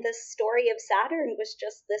 And the story of Saturn was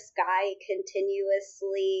just this guy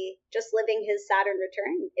continuously just living his Saturn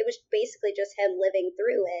return. It was basically just him living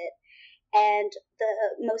through it. And the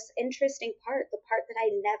most interesting part, the part that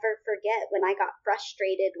I never forget, when I got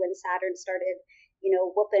frustrated when Saturn started,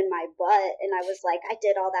 whooping my butt, and I was like, I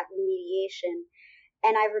did all that remediation.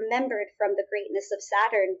 And I remembered from The Greatness of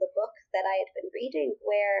Saturn, the book that I had been reading,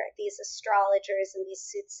 where these astrologers and these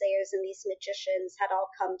soothsayers and these magicians had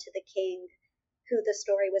all come to the king, who the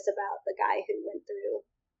story was about, the guy who went through.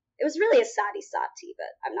 It was really a sati sati,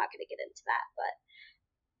 but I'm not going to get into that. But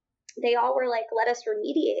they all were like, let us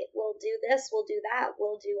remediate. We'll do this, we'll do that,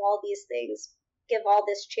 we'll do all these things, give all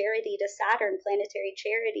this charity to Saturn, planetary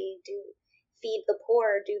charity, feed the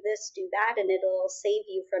poor, do this, do that, and it'll save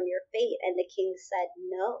you from your fate. And the king said,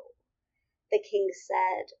 no. The king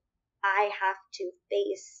said, I have to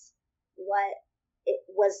face what it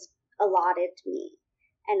was allotted me,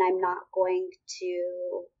 and I'm not going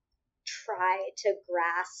to try to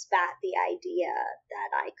grasp at the idea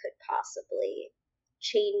that I could possibly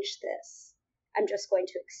change this. I'm just going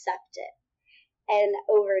to accept it. And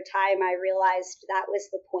over time, I realized that was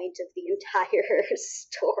the point of the entire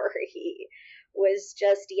story, was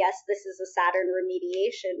just, yes, this is a Saturn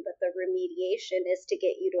remediation, but the remediation is to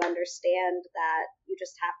get you to understand that you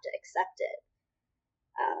just have to accept it.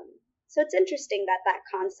 So it's interesting that that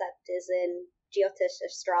concept is in Jyotish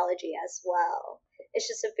astrology as well. It's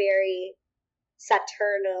just a very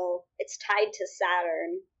Saturnal, it's tied to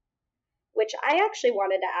Saturn, which I actually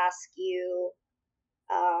wanted to ask you.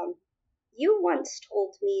 You once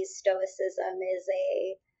told me Stoicism is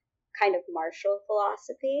a kind of martial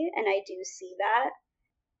philosophy, and I do see that.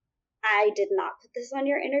 I did not put this on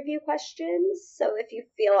your interview questions, so if you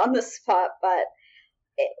feel on the spot, but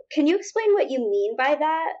can you explain what you mean by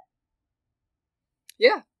that?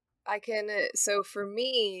 Yeah, I can. So for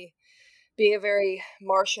me, being a very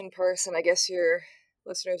Martian person, I guess your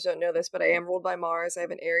listeners don't know this, but I am ruled by Mars. I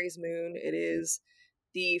have an Aries moon. It is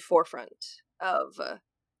the forefront of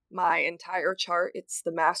my entire chart. It's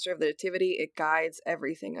the master of the nativity. It guides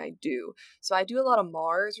everything I do. So I do a lot of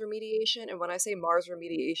Mars remediation. And when I say Mars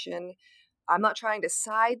remediation, I'm not trying to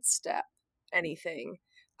sidestep anything.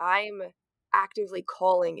 I'm actively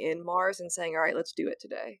calling in Mars and saying, all right, let's do it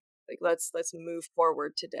today. Like, let's move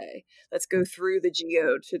forward today. Let's go through the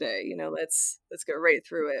geode today. Let's go right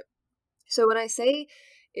through it. So when I say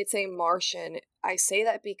it's a Martian, I say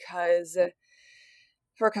that because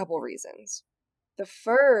for a couple reasons. The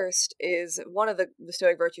first is one of the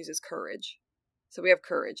Stoic virtues is courage. So we have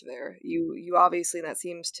courage there. You obviously, that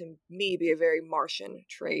seems to me be a very Martian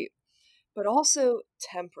trait, but also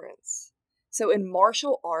temperance. So in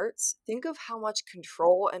martial arts, think of how much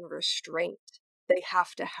control and restraint they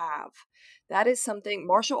have to have. That is something,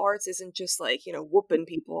 martial arts isn't just like, whooping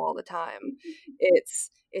people all the time.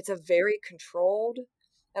 It's a very controlled,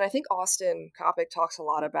 and I think Austin Coppock talks a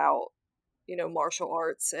lot about martial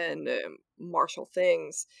arts and martial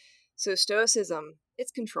things. So Stoicism,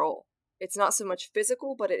 it's control. It's not so much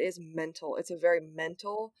physical, but it is mental. It's a very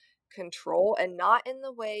mental control, and not in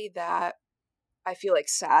the way that I feel like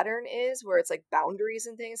Saturn is, where it's like boundaries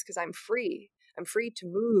and things, because I'm free. I'm free to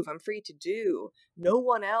move. I'm free to do. No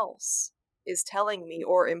one else is telling me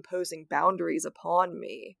or imposing boundaries upon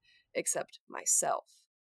me except myself.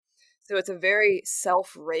 So it's a very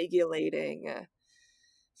self-regulating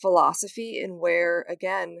philosophy in where,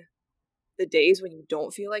 again, the days when you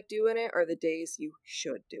don't feel like doing it are the days you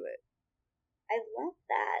should do it. I love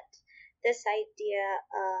that. This idea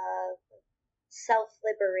of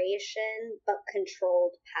self-liberation but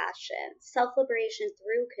controlled passion. Self-liberation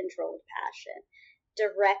through controlled passion.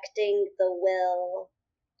 Directing the will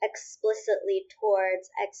explicitly towards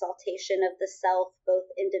exaltation of the self, both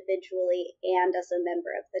individually and as a member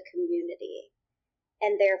of the community,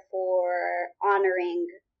 and therefore honoring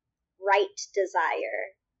right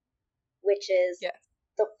desire, which is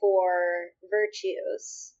the four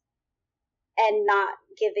virtues, and not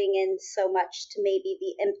giving in so much to maybe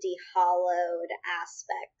the empty, hollowed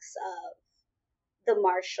aspects of the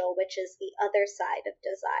martial, which is the other side of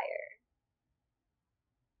desire.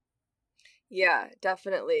 Yeah,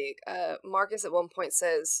 definitely. Marcus at one point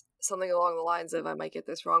says something along the lines of, I might get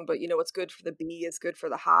this wrong, but what's good for the bee is good for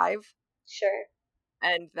the hive. Sure.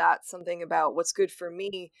 And that's something about what's good for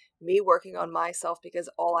me working on myself, because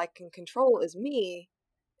all I can control is me,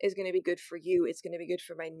 is going to be good for you. It's going to be good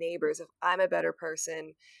for my neighbors. If I'm a better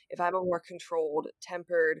person, if I'm a more controlled,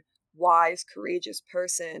 tempered, wise, courageous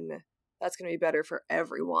person, that's going to be better for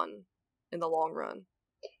everyone in the long run.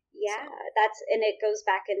 Yeah, and it goes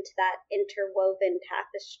back into that interwoven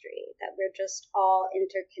tapestry that we're just all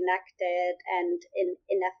interconnected and in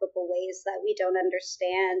ineffable ways that we don't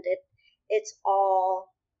understand. It's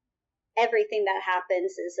all, everything that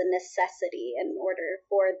happens is a necessity in order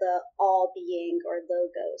for the all being or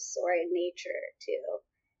logos or nature to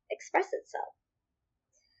express itself.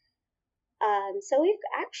 So we've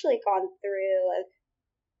actually gone through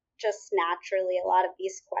just naturally a lot of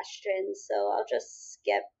these questions, so I'll just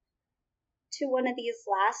skip to one of these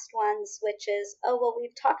last ones, which is,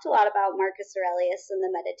 we've talked a lot about Marcus Aurelius and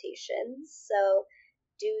the Meditations, so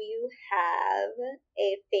do you have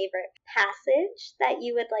a favorite passage that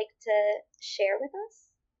you would like to share with us?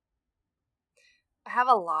 I have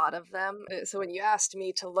a lot of them. So when you asked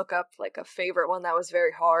me to look up like a favorite one, that was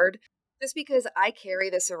very hard. Just because I carry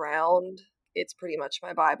this around, it's pretty much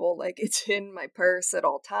my Bible. Like, it's in my purse at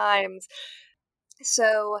all times.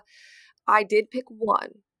 So I did pick one.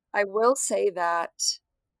 I will say that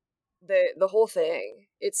the whole thing,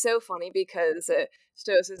 it's so funny because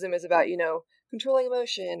Stoicism is about, controlling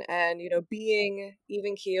emotion and, being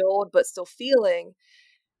even keeled, but still feeling.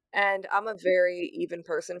 And I'm a very even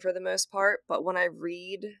person for the most part, but when I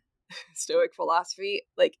read Stoic philosophy,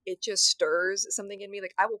 like, it just stirs something in me.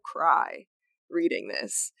 Like, I will cry reading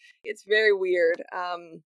this. It's very weird.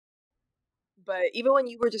 But even when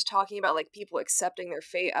you were just talking about like people accepting their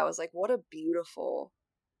fate, I was like, what a beautiful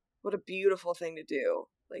thing to do.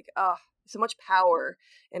 Like, so much power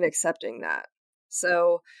in accepting that.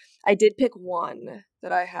 So I did pick one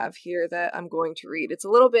that I have here that I'm going to read. It's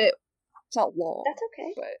not long. That's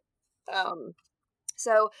okay. But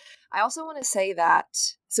so I also want to say that,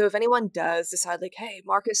 so if anyone does decide like, hey,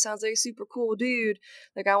 Marcus sounds like a super cool dude,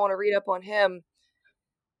 like I want to read up on him,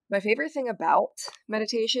 my favorite thing about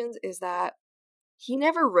Meditations is that he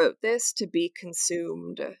never wrote this to be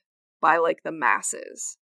consumed by like the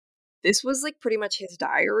masses. This was like pretty much his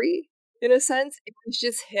diary in a sense. It was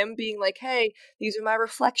just him being like, hey, these are my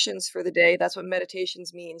reflections for the day. That's what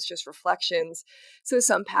Meditations means, just reflections. So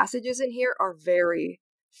some passages in here are very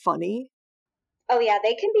funny. Oh yeah,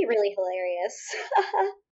 they can be really hilarious.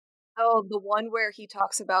 Oh, the one where he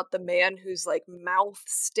talks about the man whose like mouth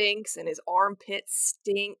stinks and his armpits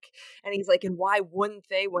stink, and he's like, and why wouldn't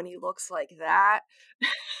they when he looks like that?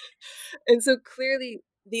 And so clearly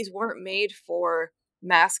these weren't made for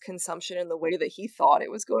mass consumption in the way that he thought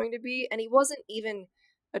it was going to be, and he wasn't even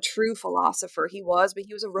a true philosopher. But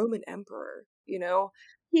he was a Roman emperor,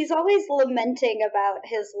 He's always lamenting about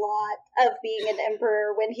his lot of being an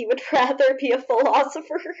emperor when he would rather be a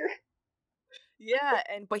philosopher. Yeah,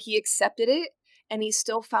 but he accepted it, and he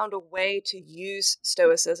still found a way to use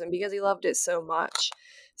Stoicism because he loved it so much.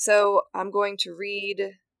 So I'm going to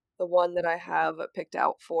read the one that I have picked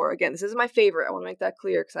out for. Again, this is my favorite. I want to make that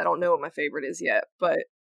clear because I don't know what my favorite is yet, but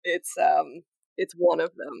it's one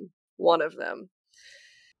of them. One of them.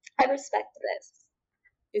 I respect this.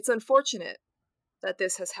 It's unfortunate that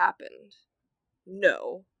this has happened.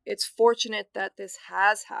 No, it's fortunate that this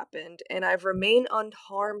has happened, and I've remained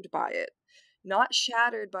unharmed by it. Not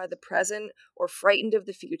shattered by the present or frightened of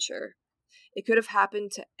the future. It could have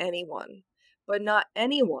happened to anyone, but not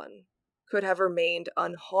anyone could have remained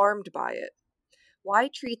unharmed by it. Why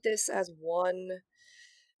treat this as one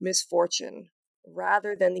misfortune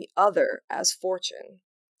rather than the other as fortune?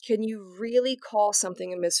 Can you really call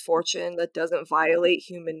something a misfortune that doesn't violate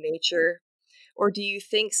human nature? Or do you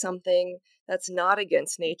think something that's not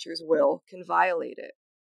against nature's will can violate it?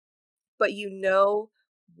 But you know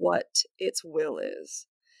what its will is.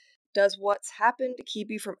 Does what's happened keep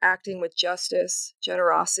you from acting with justice,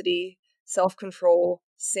 generosity, self-control,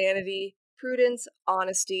 sanity, prudence,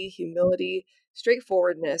 honesty, humility,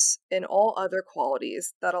 straightforwardness, and all other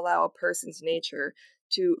qualities that allow a person's nature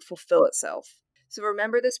to fulfill itself? So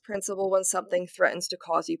remember this principle when something threatens to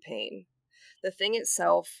cause you pain. The thing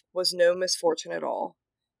itself was no misfortune at all.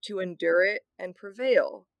 To endure it and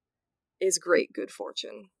prevail is great good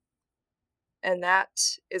fortune. And that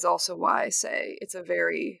is also why I say it's a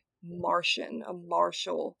very Martian, a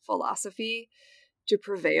martial philosophy. To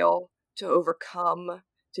prevail, to overcome,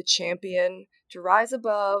 to champion, to rise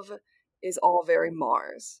above is all very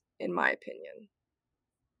Mars, in my opinion.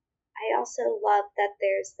 I also love that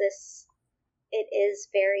there's this, it is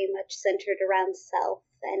very much centered around self,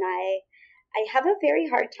 and I have a very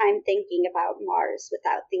hard time thinking about Mars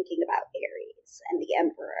without thinking about Aries and the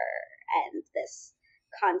Emperor and this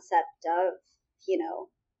concept of,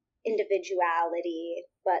 individuality,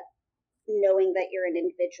 but knowing that you're an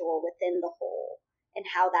individual within the whole and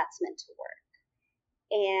how that's meant to work.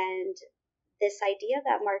 And this idea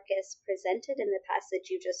that Marcus presented in the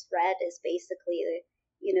passage you just read is basically,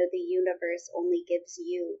 the universe only gives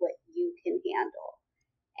you what you can handle.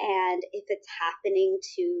 And if it's happening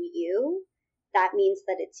to you, that means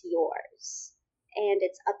that it's yours. And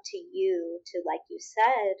it's up to you to, like you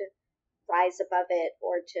said, rise above it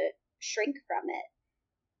or to shrink from it.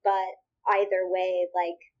 But either way,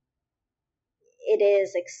 it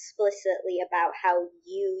is explicitly about how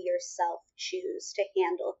you yourself choose to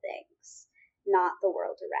handle things, not the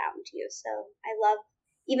world around you. So I love,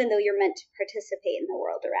 even though you're meant to participate in the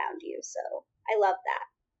world around you. So I love that.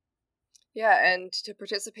 Yeah, and to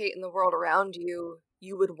participate in the world around you,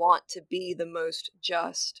 you would want to be the most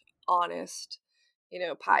just, honest,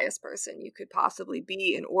 pious person you could possibly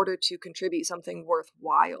be in order to contribute something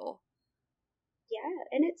worthwhile. Yeah,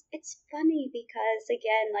 and it's funny because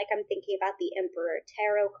again, I'm thinking about the Emperor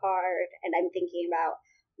Tarot card, and I'm thinking about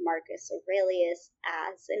Marcus Aurelius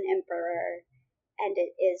as an emperor, and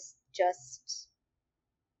it is just,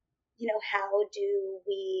 how do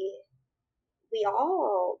we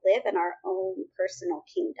all live in our own personal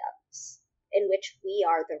kingdoms in which we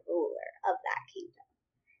are the ruler of that kingdom.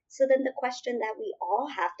 So then the question that we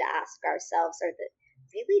all have to ask ourselves are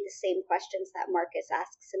really the same questions that Marcus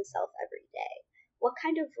asks himself every day. What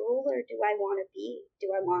kind of ruler do I want to be?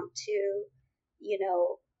 Do I want to,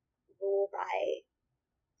 rule by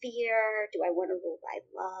fear? Do I want to rule by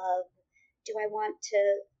love? Do I want to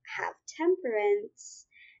have temperance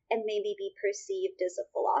and maybe be perceived as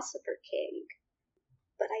a philosopher king?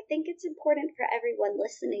 But I think it's important for everyone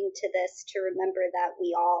listening to this to remember that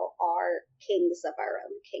we all are kings of our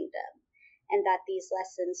own kingdom, and that these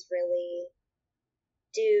lessons really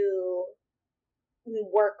do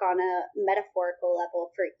work on a metaphorical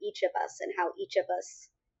level for each of us and how each of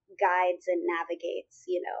us guides and navigates.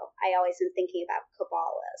 I always am thinking about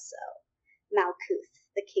Kabbalah, so Malkuth,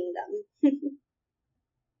 the kingdom.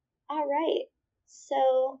 All right,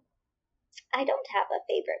 so I don't have a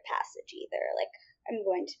favorite passage either. I'm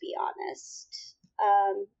going to be honest.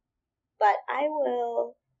 But I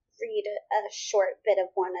will read a short bit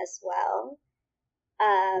of one as well.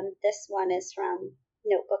 This one is from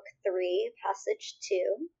Notebook 3, Passage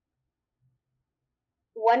 2.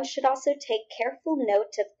 One should also take careful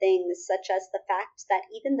note of things such as the fact that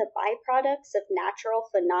even the byproducts of natural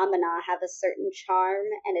phenomena have a certain charm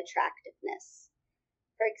and attractiveness.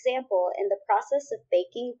 For example, in the process of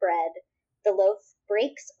baking bread, the loaf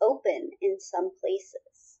breaks open in some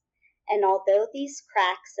places. And although these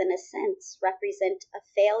cracks, in a sense, represent a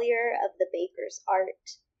failure of the baker's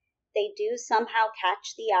art, they do somehow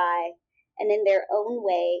catch the eye and in their own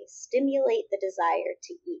way stimulate the desire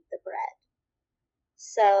to eat the bread.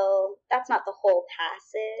 So that's not the whole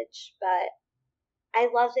passage, but I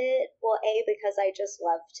love it. Well, because I just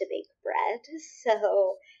love to bake bread,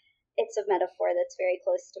 so it's a metaphor that's very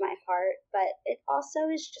close to my heart, but it also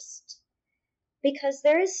is just because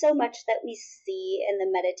there is so much that we see in the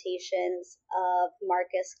meditations of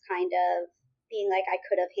Marcus kind of being like, I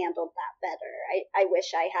could have handled that better. I wish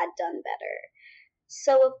I had done better.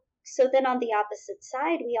 So then on the opposite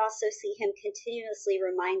side, we also see him continuously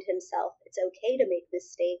remind himself it's okay to make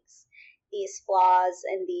mistakes, these flaws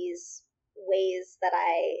and these ways that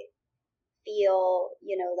I feel,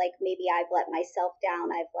 maybe I've let myself down,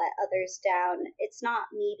 I've let others down. It's not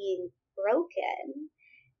me being broken.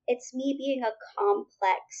 It's me being a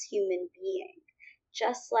complex human being,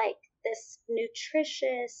 just like this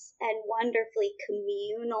nutritious and wonderfully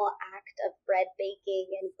communal act of bread baking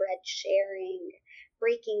and bread sharing,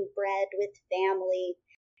 breaking bread with family.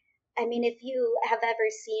 I mean, if you have ever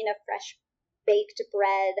seen a fresh baked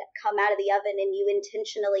bread come out of the oven and you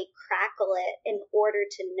intentionally crackle it in order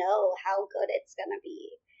to know how good it's going to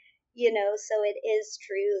be. So it is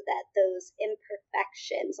true that those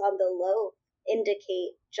imperfections on the loaf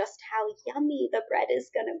indicate just how yummy the bread is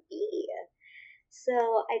going to be. So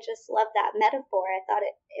I just love that metaphor. I thought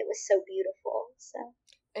it was so beautiful. So,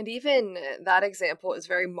 and even that example is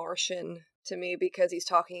very Martian to me, because he's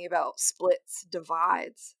talking about splits,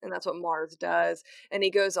 divides, and that's what Mars does. And he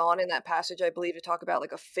goes on in that passage, I believe, to talk about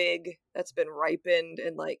like a fig that's been ripened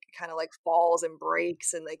and like kind of like falls and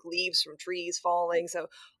breaks, and like leaves from trees falling. So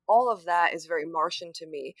all of that is very Martian to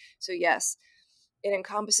me. So yes, it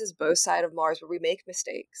encompasses both sides of Mars, where we make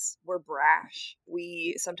mistakes, we're brash,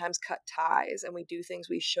 we sometimes cut ties, and we do things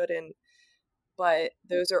we shouldn't. But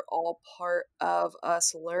those are all part of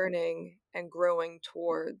us learning and growing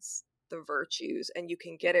towards the virtues, and you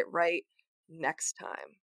can get it right next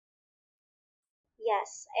time.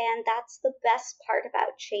 Yes, and that's the best part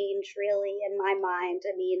about change, really, in my mind.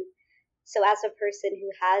 I mean, so as a person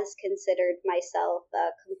who has considered myself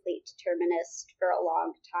a complete determinist for a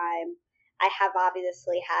long time, I have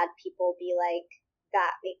obviously had people be like,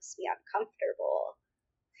 that makes me uncomfortable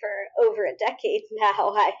for over a decade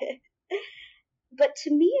now. But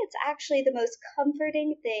to me, it's actually the most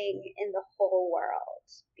comforting thing in the whole world,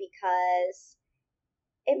 because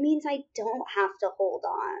it means I don't have to hold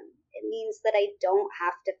on. It means that I don't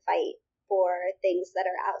have to fight for things that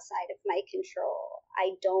are outside of my control.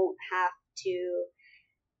 I don't have to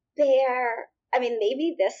bear, I mean,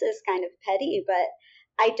 maybe this is kind of petty, but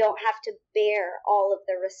I don't have to bear all of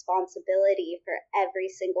the responsibility for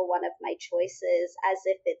every single one of my choices as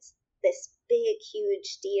if it's this big,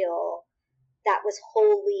 huge deal that was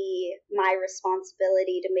wholly my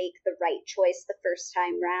responsibility to make the right choice the first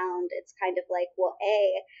time round. It's kind of like, well,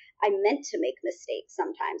 I meant to make mistakes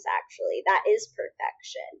sometimes, actually. That is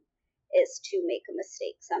perfection, is to make a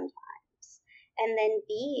mistake sometimes. And then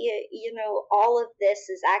B, all of this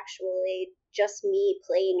is actually just me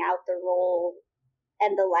playing out the role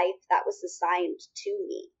and the life that was assigned to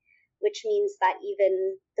me, which means that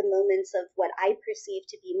even the moments of what I perceive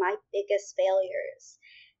to be my biggest failures,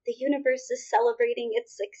 the universe is celebrating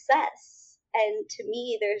its success. And to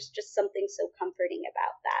me, there's just something so comforting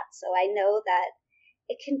about that. So I know that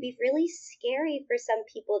it can be really scary for some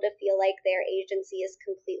people to feel like their agency is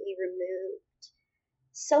completely removed.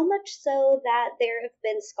 So much so that there have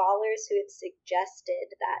been scholars who have suggested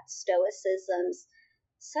that Stoicism's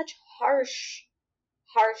such harsh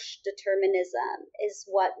determinism is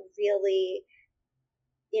what really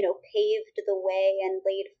paved the way and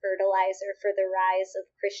laid fertilizer for the rise of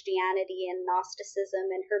Christianity and Gnosticism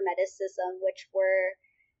and Hermeticism, which were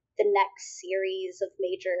the next series of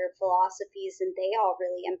major philosophies, and they all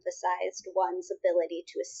really emphasized one's ability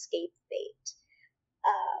to escape fate.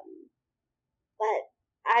 But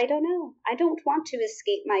I don't know. I don't want to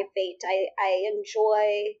escape my fate. I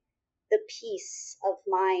enjoy the peace of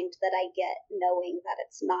mind that I get knowing that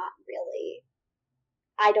it's not really,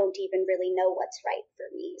 I don't even really know what's right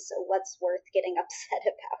for me, so what's worth getting upset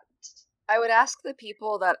about? I would ask the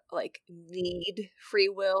people that need free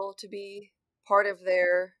will to be part of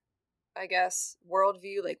their, I guess,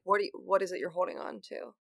 worldview, like what is it you're holding on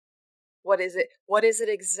to? What is it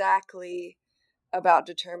exactly about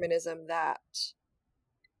determinism that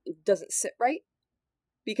it doesn't sit right?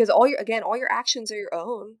 Because all your actions are your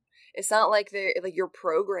own. It's not like you're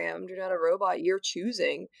programmed. You're not a robot. You're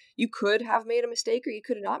choosing. You could have made a mistake, or you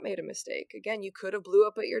could have not made a mistake. Again, you could have blew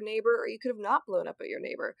up at your neighbor, or you could have not blown up at your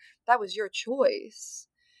neighbor. That was your choice.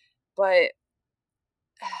 But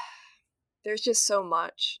there's just so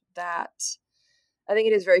much that I think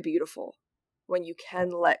it is very beautiful when you can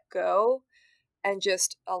let go and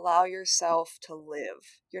just allow yourself to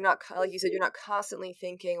live. You're not, like you said, you're not constantly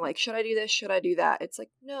thinking like, should I do this? Should I do that? It's like,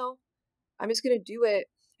 no, I'm just going to do it.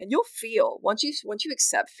 And you'll feel once you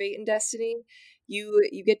accept fate and destiny,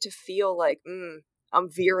 you get to feel like, I'm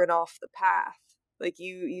veering off the path. Like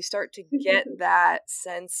you start to get that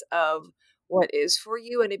sense of what is for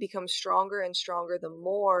you, and it becomes stronger and stronger the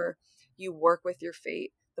more you work with your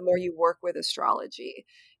fate, the more you work with astrology.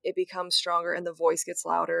 It becomes stronger, and the voice gets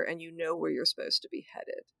louder, and you know where you're supposed to be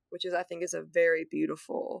headed, which I think is a very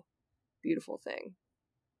beautiful, beautiful thing.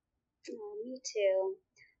 Oh, me too.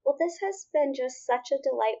 Well, this has been just such a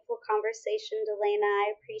delightful conversation, Delana.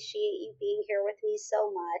 I appreciate you being here with me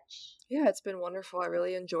so much. Yeah, it's been wonderful. I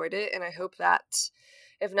really enjoyed it, and I hope that,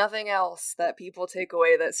 if nothing else, that people take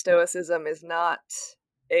away that Stoicism is not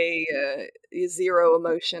a zero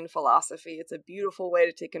emotion philosophy. It's a beautiful way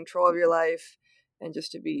to take control of your life and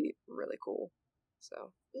just to be really cool.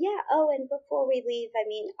 So yeah. Oh, and before we leave, I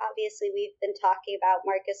mean, obviously we've been talking about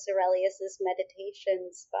Marcus Aurelius's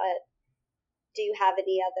Meditations, but do you have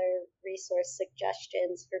any other resource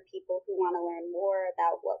suggestions for people who want to learn more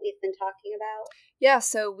about what we've been talking about? yeah,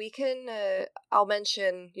 so we can, I'll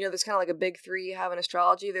mention, there's kind of like a big three you have in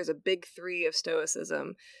astrology. There's a big three of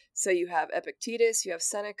Stoicism. So you have Epictetus, you have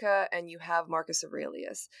Seneca, and you have Marcus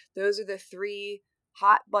Aurelius. Those are the three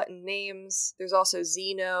hot button names. There's also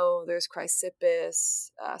Zeno, there's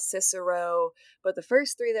Chrysippus, Cicero, but the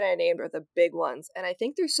first three that I named are the big ones. And I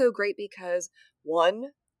think they're so great because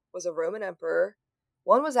one was a Roman emperor,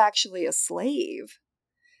 one was actually a slave,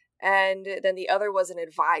 and then the other was an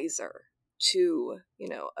advisor to,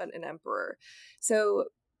 an emperor. So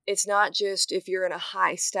it's not just if you're in a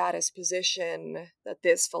high status position that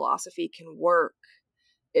this philosophy can work.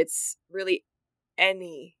 It's really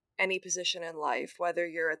any position in life, whether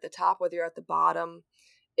you're at the top, whether you're at the bottom,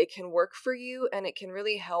 it can work for you, and it can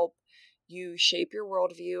really help you shape your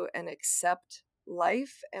worldview and accept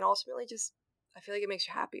life, and ultimately just, I feel like it makes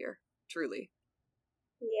you happier, truly.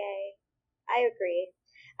 Yay. I agree.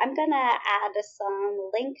 I'm going to add some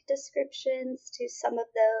link descriptions to some of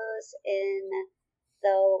those in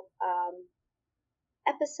the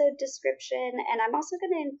episode description, and I'm also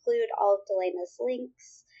going to include all of Delena's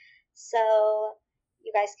links, so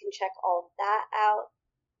you guys can check all of that out.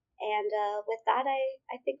 And with that,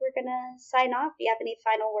 I think we're going to sign off. Do you have any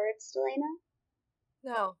final words, Delena?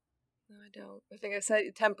 No, I don't. I think I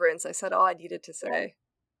said temperance. I said all I needed to say.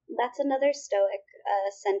 Yeah. That's another Stoic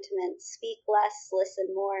sentiment. Speak less,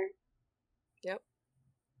 listen more. Yep.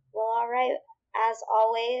 Well, all right. As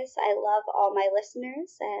always, I love all my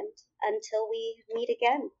listeners, and until we meet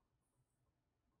again.